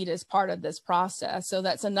we need as part of this process. So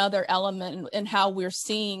that's another element in how we're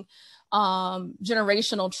seeing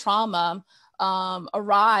generational trauma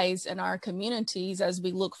arise in our communities as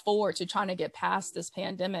we look forward to trying to get past this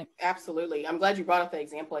pandemic. Absolutely. I'm glad you brought up that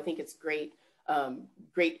example. I think it's great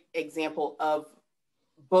example of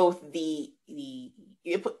both the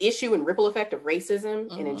issue and ripple effect of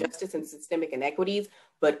racism and injustice and systemic inequities,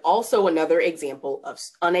 but also another example of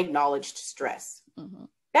unacknowledged stress.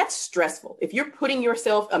 That's stressful. If you're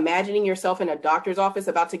imagining yourself in a doctor's office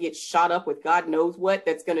about to get shot up with God knows what,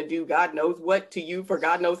 that's going to do God knows what to you for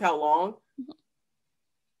God knows how long.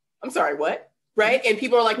 I'm sorry, what? Right? And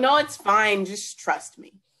people are like, no, it's fine. Just trust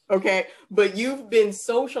me. Okay. But you've been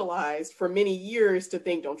socialized for many years to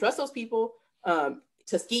think, don't trust those people.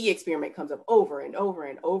 Tuskegee experiment comes up over and over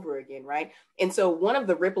and over again, right? And so one of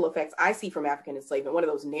the ripple effects I see from African enslavement, one of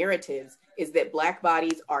those narratives, is that Black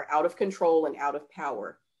bodies are out of control and out of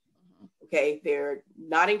power. Okay, they're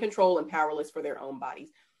not in control and powerless for their own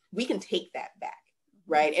bodies. We can take that back,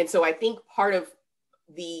 right? And so I think part of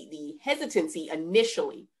the hesitancy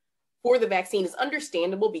initially for the vaccine is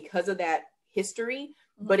understandable because of that history,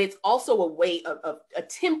 but it's also a way of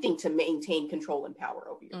attempting to maintain control and power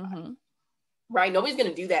over your body, right? Nobody's going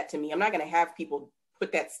to do that to me. I'm not going to have people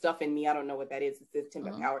put that stuff in me. I don't know what that is. It's the attempt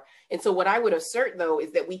of power. And so what I would assert, though,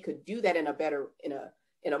 is that we could do that in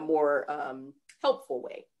a more helpful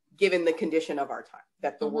way, given the condition of our time,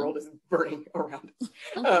 that the world is burning around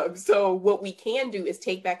us. So what we can do is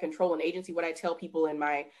take back control and agency. What I tell people in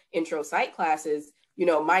my intro psych classes, you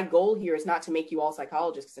know, my goal here is not to make you all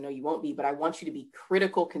psychologists, because I know you won't be, but I want you to be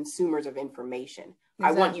critical consumers of information. Exactly.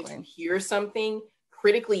 I want you to hear something,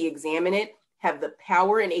 critically examine it, have the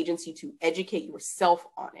power and agency to educate yourself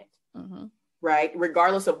on it, right?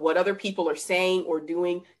 Regardless of what other people are saying or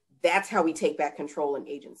doing, that's how we take back control and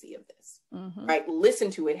agency of this, right? Listen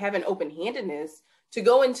to it, have an open-handedness to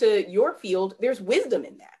go into your field. There's wisdom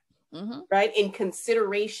in that. Right? In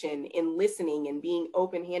consideration, in listening and being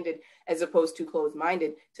open-handed as opposed to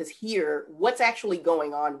closed-minded to hear what's actually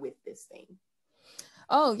going on with this thing.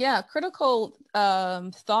 Oh yeah. Critical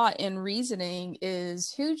thought and reasoning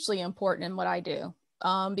is hugely important in what I do,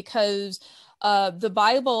 because the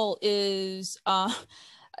Bible is, I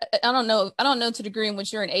don't know to the degree in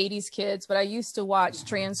which you're an 80s kids, but I used to watch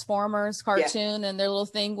Transformers cartoon, and their little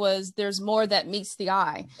thing was there's more that meets the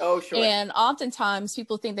eye. Oh, sure. And oftentimes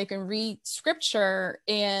people think they can read scripture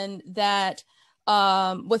and that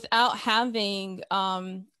without having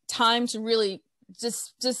time to really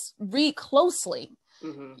just read closely.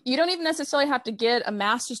 You don't even necessarily have to get a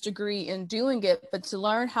master's degree in doing it, but to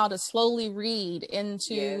learn how to slowly read and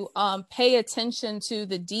to pay attention to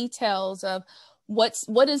the details of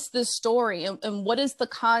what is the story and what is the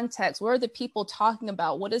context? What are the people talking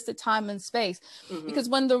about? What is the time and space? Because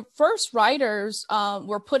when the first writers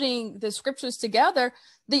were putting the scriptures together,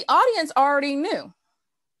 the audience already knew,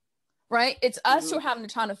 right? It's us who are having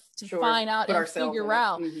to try to find out and figure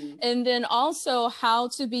out. And then also how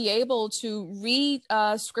to be able to read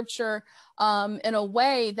scripture in a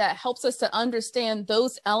way that helps us to understand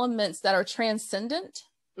those elements that are transcendent.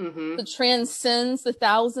 That transcends the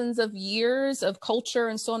thousands of years of culture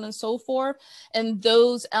and so on and so forth. And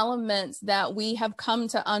those elements that we have come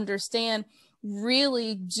to understand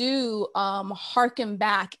really do hearken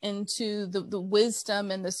back into the wisdom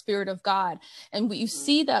and the Spirit of God. And you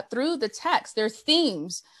see that through the text. There are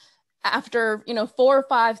themes after, 4,000 or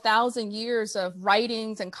 5,000 years of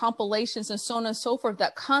writings and compilations and so on and so forth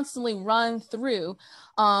that constantly run through.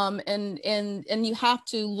 And you have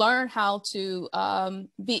to learn how to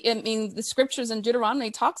the scriptures in Deuteronomy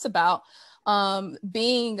talks about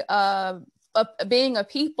being a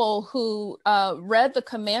people who read the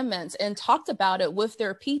commandments and talked about it with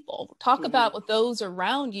their people, talk about it with those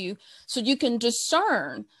around you, so you can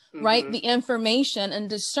discern right, the information and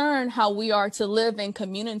discern how we are to live in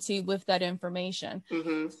community with that information.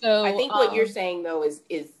 So I think what you're saying though is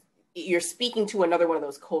you're speaking to another one of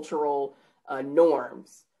those cultural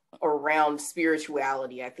norms around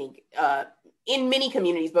spirituality. I think in many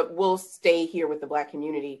communities, but we'll stay here with the Black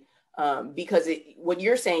community because what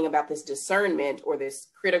you're saying about this discernment or this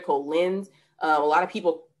critical lens, a lot of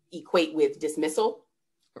people equate with dismissal.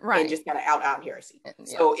 Right. And just kind of out heresy.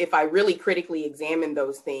 So if I really critically examine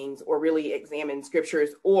those things or really examine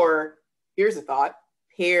scriptures, or here's a thought,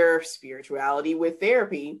 pair spirituality with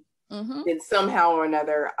therapy, then somehow or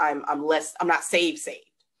another, I'm not saved,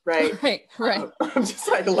 right? Right. I'm just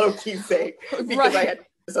like low-key saved because I had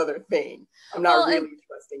this other thing. I'm not really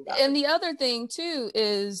trusting God. And the other thing too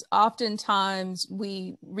is oftentimes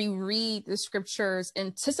we reread the scriptures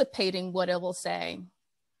anticipating what it will say,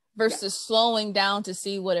 versus slowing down to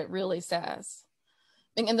see what it really says.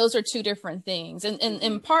 And those are two different things. And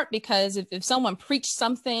in part because if someone preached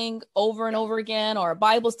something over and over again, or a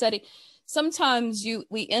Bible study, sometimes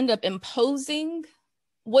we end up imposing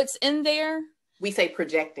what's in there. We say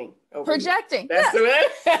projecting. Projecting. That's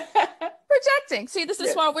projecting. See, this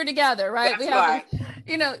is why we're together, right?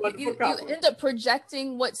 You end up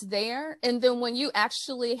projecting what's there. And then when you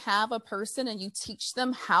actually have a person and you teach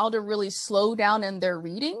them how to really slow down in their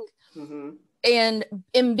reading and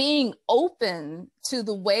in being open to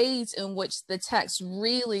the ways in which the text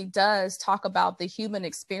really does talk about the human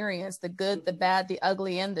experience, the good, the bad, the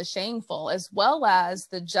ugly, and the shameful, as well as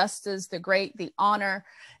the justice, the great, the honor,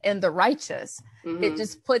 and the righteous, it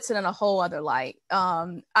just puts it in a whole other light.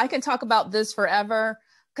 I can talk about this forever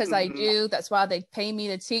because I do. That's why they pay me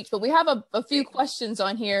to teach. But we have a few questions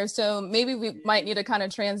on here, so maybe we might need to kind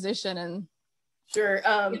of transition and sure.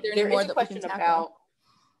 There is a question about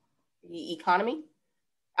the economy,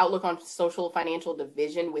 outlook on social financial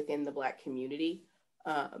division within the Black community.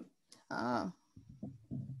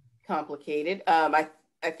 Complicated.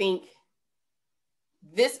 think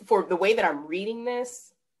this, for the way that I'm reading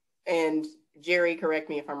this, and Jerry, correct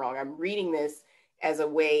me if I'm wrong, I'm reading this as a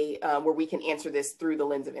way where we can answer this through the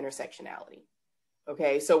lens of intersectionality.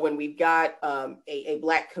 Okay, so when we've got a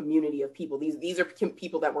Black community of people, these are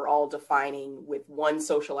people that we're all defining with one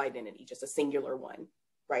social identity, just a singular one,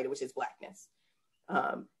 right, which is Blackness.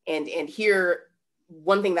 And here,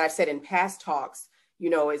 one thing that I've said in past talks, you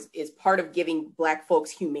know, is part of giving Black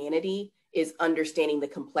folks humanity is understanding the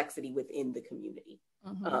complexity within the community.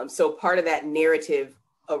 Mm-hmm. So part of that narrative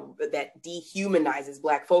that dehumanizes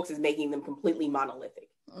Black folks is making them completely monolithic.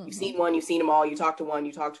 Mm-hmm. You've seen one, you've seen them all, you talk to one,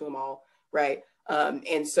 you talk to them all, right?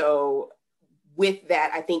 And so with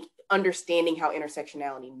that, I think understanding how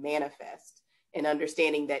intersectionality manifests and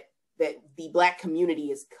understanding that the Black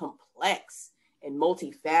community is complex and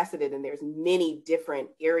multifaceted, and there's many different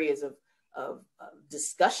areas of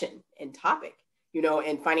discussion and topic, you know,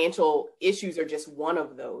 and financial issues are just one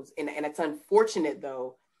of those. And it's unfortunate,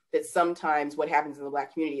 though, that sometimes what happens in the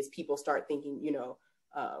Black community is people start thinking, you know,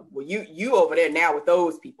 well, you over there now with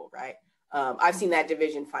those people, right? I've seen that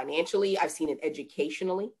division financially. I've seen it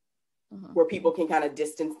educationally, where people can kind of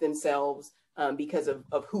distance themselves because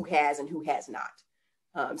of who has and who has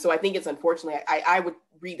not. So I think it's unfortunately, I would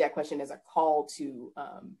read that question as a call to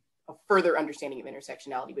a further understanding of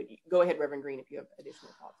intersectionality. But go ahead, Reverend Green, if you have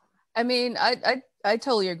additional thoughts. I mean, I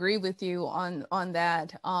totally agree with you on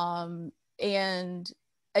that. And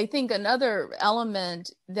I think another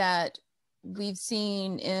element that we've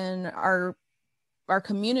seen in our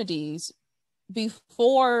communities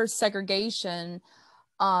before segregation,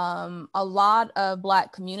 a lot of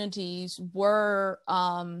Black communities were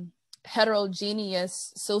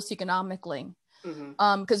heterogeneous socioeconomically,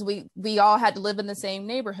 because we all had to live in the same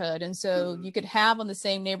neighborhood, and so you could have in the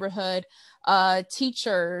same neighborhood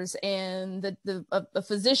teachers and a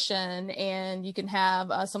physician, and you can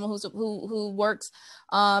have someone who works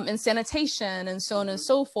in sanitation and so on and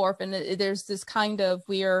so forth. And there's this kind of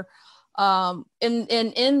we're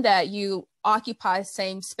in that you occupy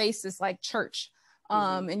same spaces like church,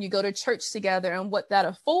 and you go to church together, and what that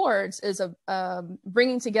affords is a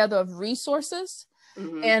bringing together of resources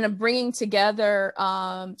and a bringing together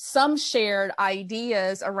some shared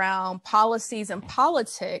ideas around policies and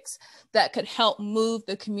politics that could help move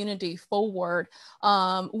the community forward,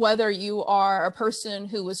 whether you are a person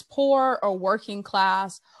who is poor or working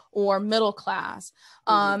class or middle class.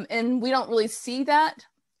 And we don't really see that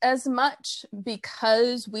as much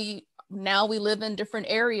because we live in different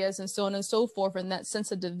areas and so on and so forth, and that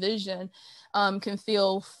sense of division can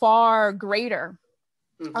feel far greater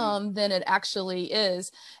than it actually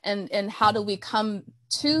is. And how do we come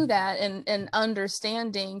to that and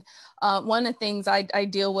understanding? One of the things I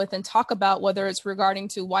deal with and talk about, whether it's regarding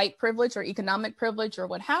to white privilege or economic privilege or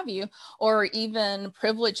what have you, or even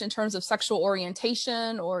privilege in terms of sexual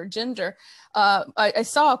orientation or gender. I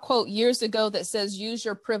saw a quote years ago that says, use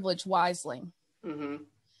your privilege wisely.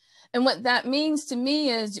 And what that means to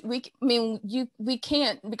me is we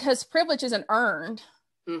can't, because privilege isn't earned.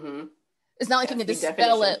 It's not like you can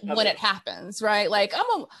dispel it when it happens, right? Like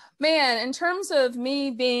in terms of me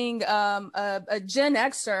being a Gen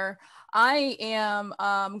Xer, I am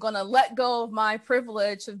going to let go of my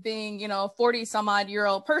privilege of being, 40 some odd year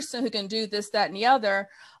old person who can do this, that, and the other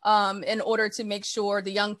in order to make sure the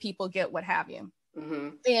young people get what have you.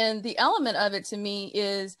 And the element of it to me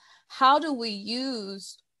is, how do we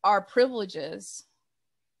use our privileges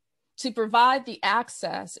to provide the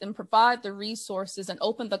access and provide the resources and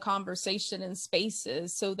open the conversation and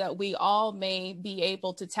spaces so that we all may be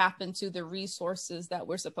able to tap into the resources that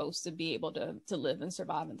we're supposed to be able to live and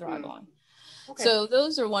survive and thrive on. Okay. So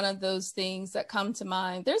those are one of those things that come to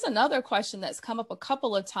mind. There's another question that's come up a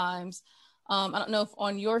couple of times. I don't know if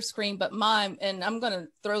on your screen, but mine, and I'm going to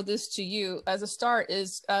throw this to you as a start,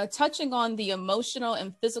 is touching on the emotional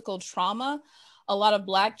and physical trauma a lot of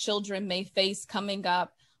Black children may face coming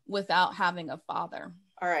up without having a father.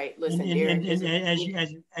 All right, listen,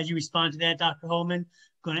 as you respond to that, Dr. Holman,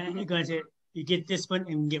 going to say you get this one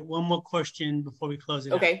and get one more question before we close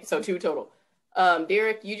it. Okay, so 2 total.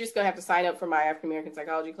 Derek, you just gonna have to sign up for my African American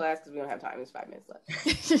psychology class because we don't have time. There's 5 minutes left.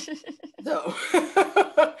 So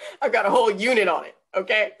I've got a whole unit on it.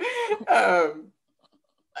 Okay.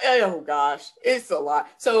 Oh gosh, it's a lot.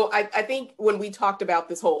 So I think when we talked about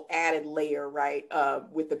this whole added layer, right,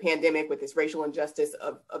 with the pandemic, with this racial injustice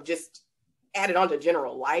of just added on to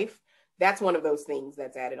general life, that's one of those things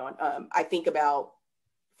that's added on. I think about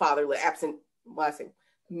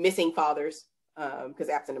missing fathers, because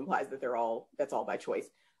absent implies that that's all by choice.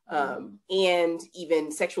 and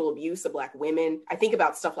even sexual abuse of Black women. I think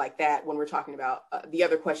about stuff like that when we're talking about the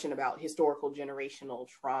other question about historical generational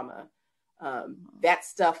trauma. That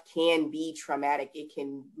stuff can be traumatic. It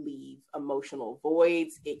can leave emotional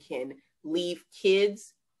voids. It can leave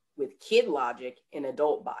kids with kid logic in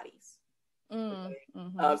adult bodies.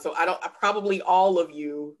 So probably all of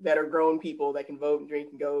you that are grown people that can vote and drink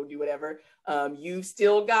and go do whatever, you've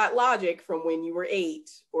still got logic from when you were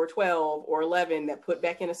 8 or 12 or 11 that put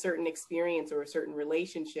back in a certain experience or a certain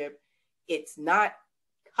relationship. It's not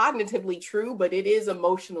cognitively true, but it is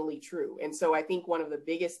emotionally true. And so I think one of the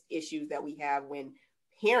biggest issues that we have when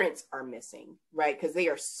parents are missing, right, because they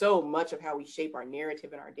are so much of how we shape our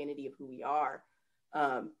narrative and our identity of who we are,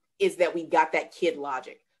 is that we've got that kid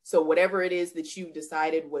logic. So whatever it is that you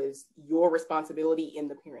decided was your responsibility in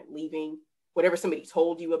the parent leaving, whatever somebody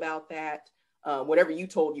told you about that, whatever you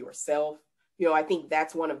told yourself, I think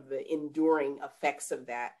that's one of the enduring effects of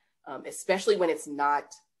that, especially when it's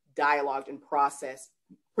not dialogued and processed,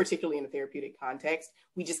 particularly in a therapeutic context.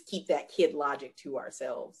 We just keep that kid logic to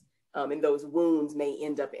ourselves. And those wounds may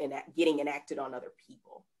end up getting enacted on other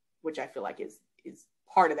people, which I feel like is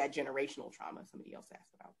part of that generational trauma somebody else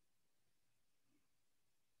asked about.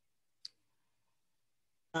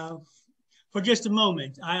 For just a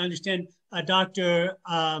moment, I understand Dr.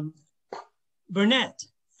 Burnett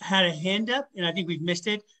had a hand up, and I think we've missed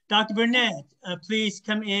it. Dr. Burnett, please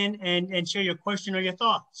come in and share your question or your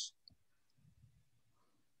thoughts.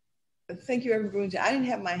 Thank you, everyone. I didn't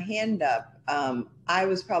have my hand up. I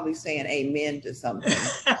was probably saying amen to something.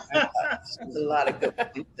 There's a lot of good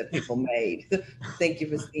points that people made. Thank you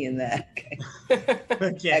for seeing that.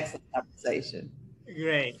 Okay. Excellent conversation.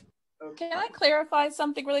 Great. Can I clarify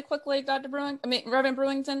something really quickly, Reverend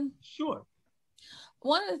Brewington? Sure.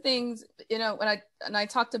 One of the things, when I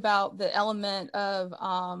talked about the element of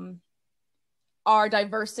our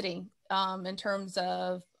diversity in terms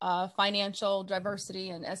of financial diversity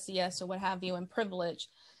and SES or what have you, and privilege,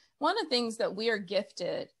 one of the things that we are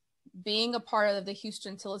gifted being a part of the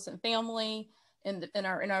Huston-Tillotson family in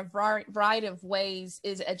our variety of ways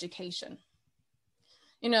is education.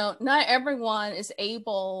 Not everyone is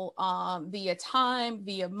able via time,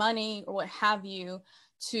 via money, or what have you,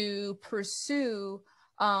 to pursue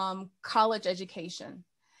college education.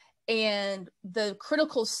 And the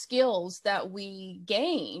critical skills that we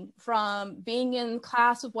gain from being in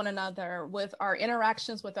class with one another, with our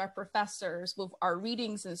interactions with our professors, with our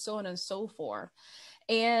readings and so on and so forth.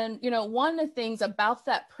 And, one of the things about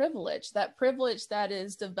that privilege that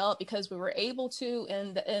is developed because we were able to,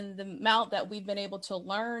 and the amount that we've been able to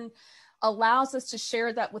learn, allows us to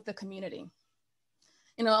share that with the community.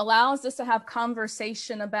 Allows us to have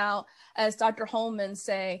conversation about, as Dr. Holman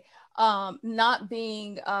say, not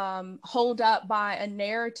being holed up by a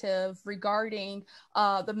narrative regarding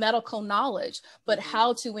the medical knowledge, but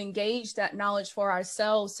how to engage that knowledge for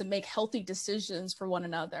ourselves to make healthy decisions for one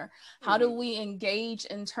another. How do we engage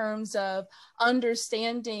in terms of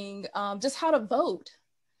understanding just how to vote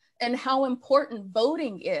and how important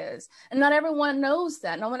voting is? And not everyone knows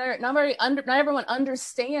that. Not everyone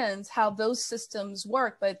understands how those systems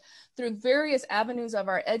work, but through various avenues of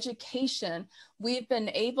our education, we've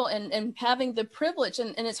been able, and having the privilege,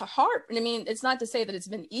 and it's hard. It's not to say that it's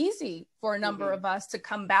been easy for a number of us to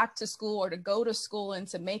come back to school or to go to school and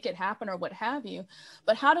to make it happen or what have you,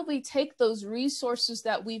 but how do we take those resources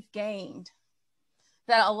that we've gained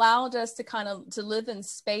that allowed us to live in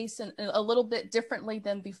space and a little bit differently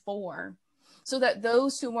than before, so that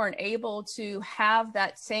those who weren't able to have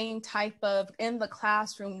that same type of in the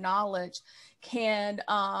classroom knowledge can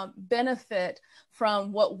benefit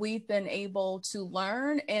from what we've been able to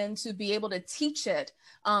learn and to be able to teach it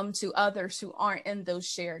to others who aren't in those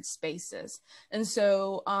shared spaces. And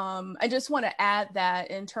so I just want to add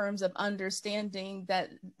that in terms of understanding that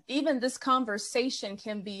even this conversation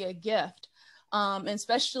can be a gift.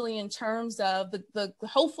 Especially in terms of the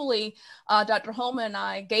hopefully Dr. Holman and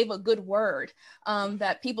I gave a good word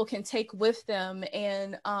that people can take with them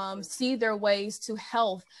and see their ways to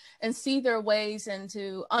health and see their ways and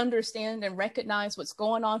to understand and recognize what's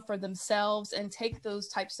going on for themselves and take those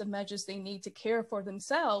types of measures they need to care for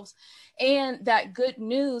themselves. And that good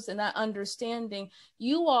news and that understanding,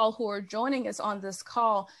 you all who are joining us on this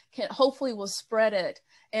call hopefully will spread it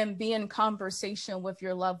and be in conversation with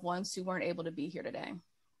your loved ones who weren't able to be here today.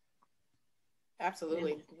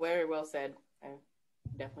 Absolutely. Very well said. I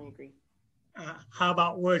definitely agree. How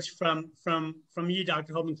about words from you,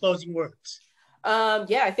 Dr. Holman, closing words?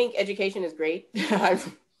 Yeah, I think education is great. I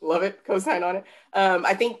love it, co-sign on it.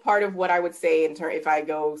 I think part of what I would say if I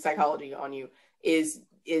go psychology on you is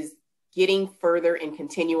getting further in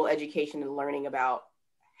continual education and learning about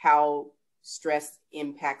how stress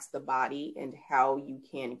impacts the body and how you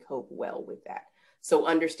can cope well with that. So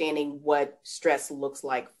understanding what stress looks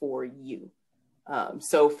like for you.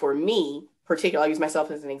 So for me, particularly, I'll use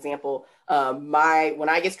myself as an example. When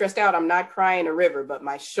I get stressed out, I'm not crying a river, but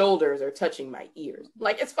my shoulders are touching my ears.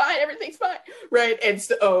 Like, it's fine, everything's fine, right? And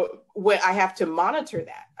so I have to monitor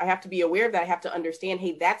that. I have to be aware of that. I have to understand,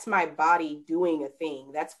 hey, that's my body doing a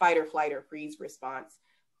thing. That's fight or flight or freeze response.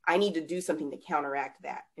 I need to do something to counteract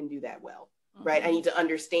that and do that well, right? I need to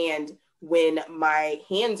understand when my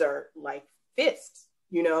hands are like fists,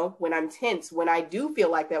 you know, when I'm tense, when I do feel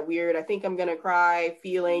like that weird, I think I'm going to cry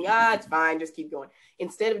feeling, it's fine, just keep going.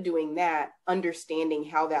 Instead of doing that, understanding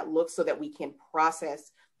how that looks so that we can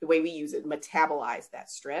process the way we use it, metabolize that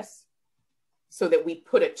stress so that we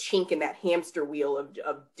put a chink in that hamster wheel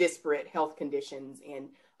of disparate health conditions and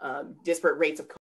disparate rates of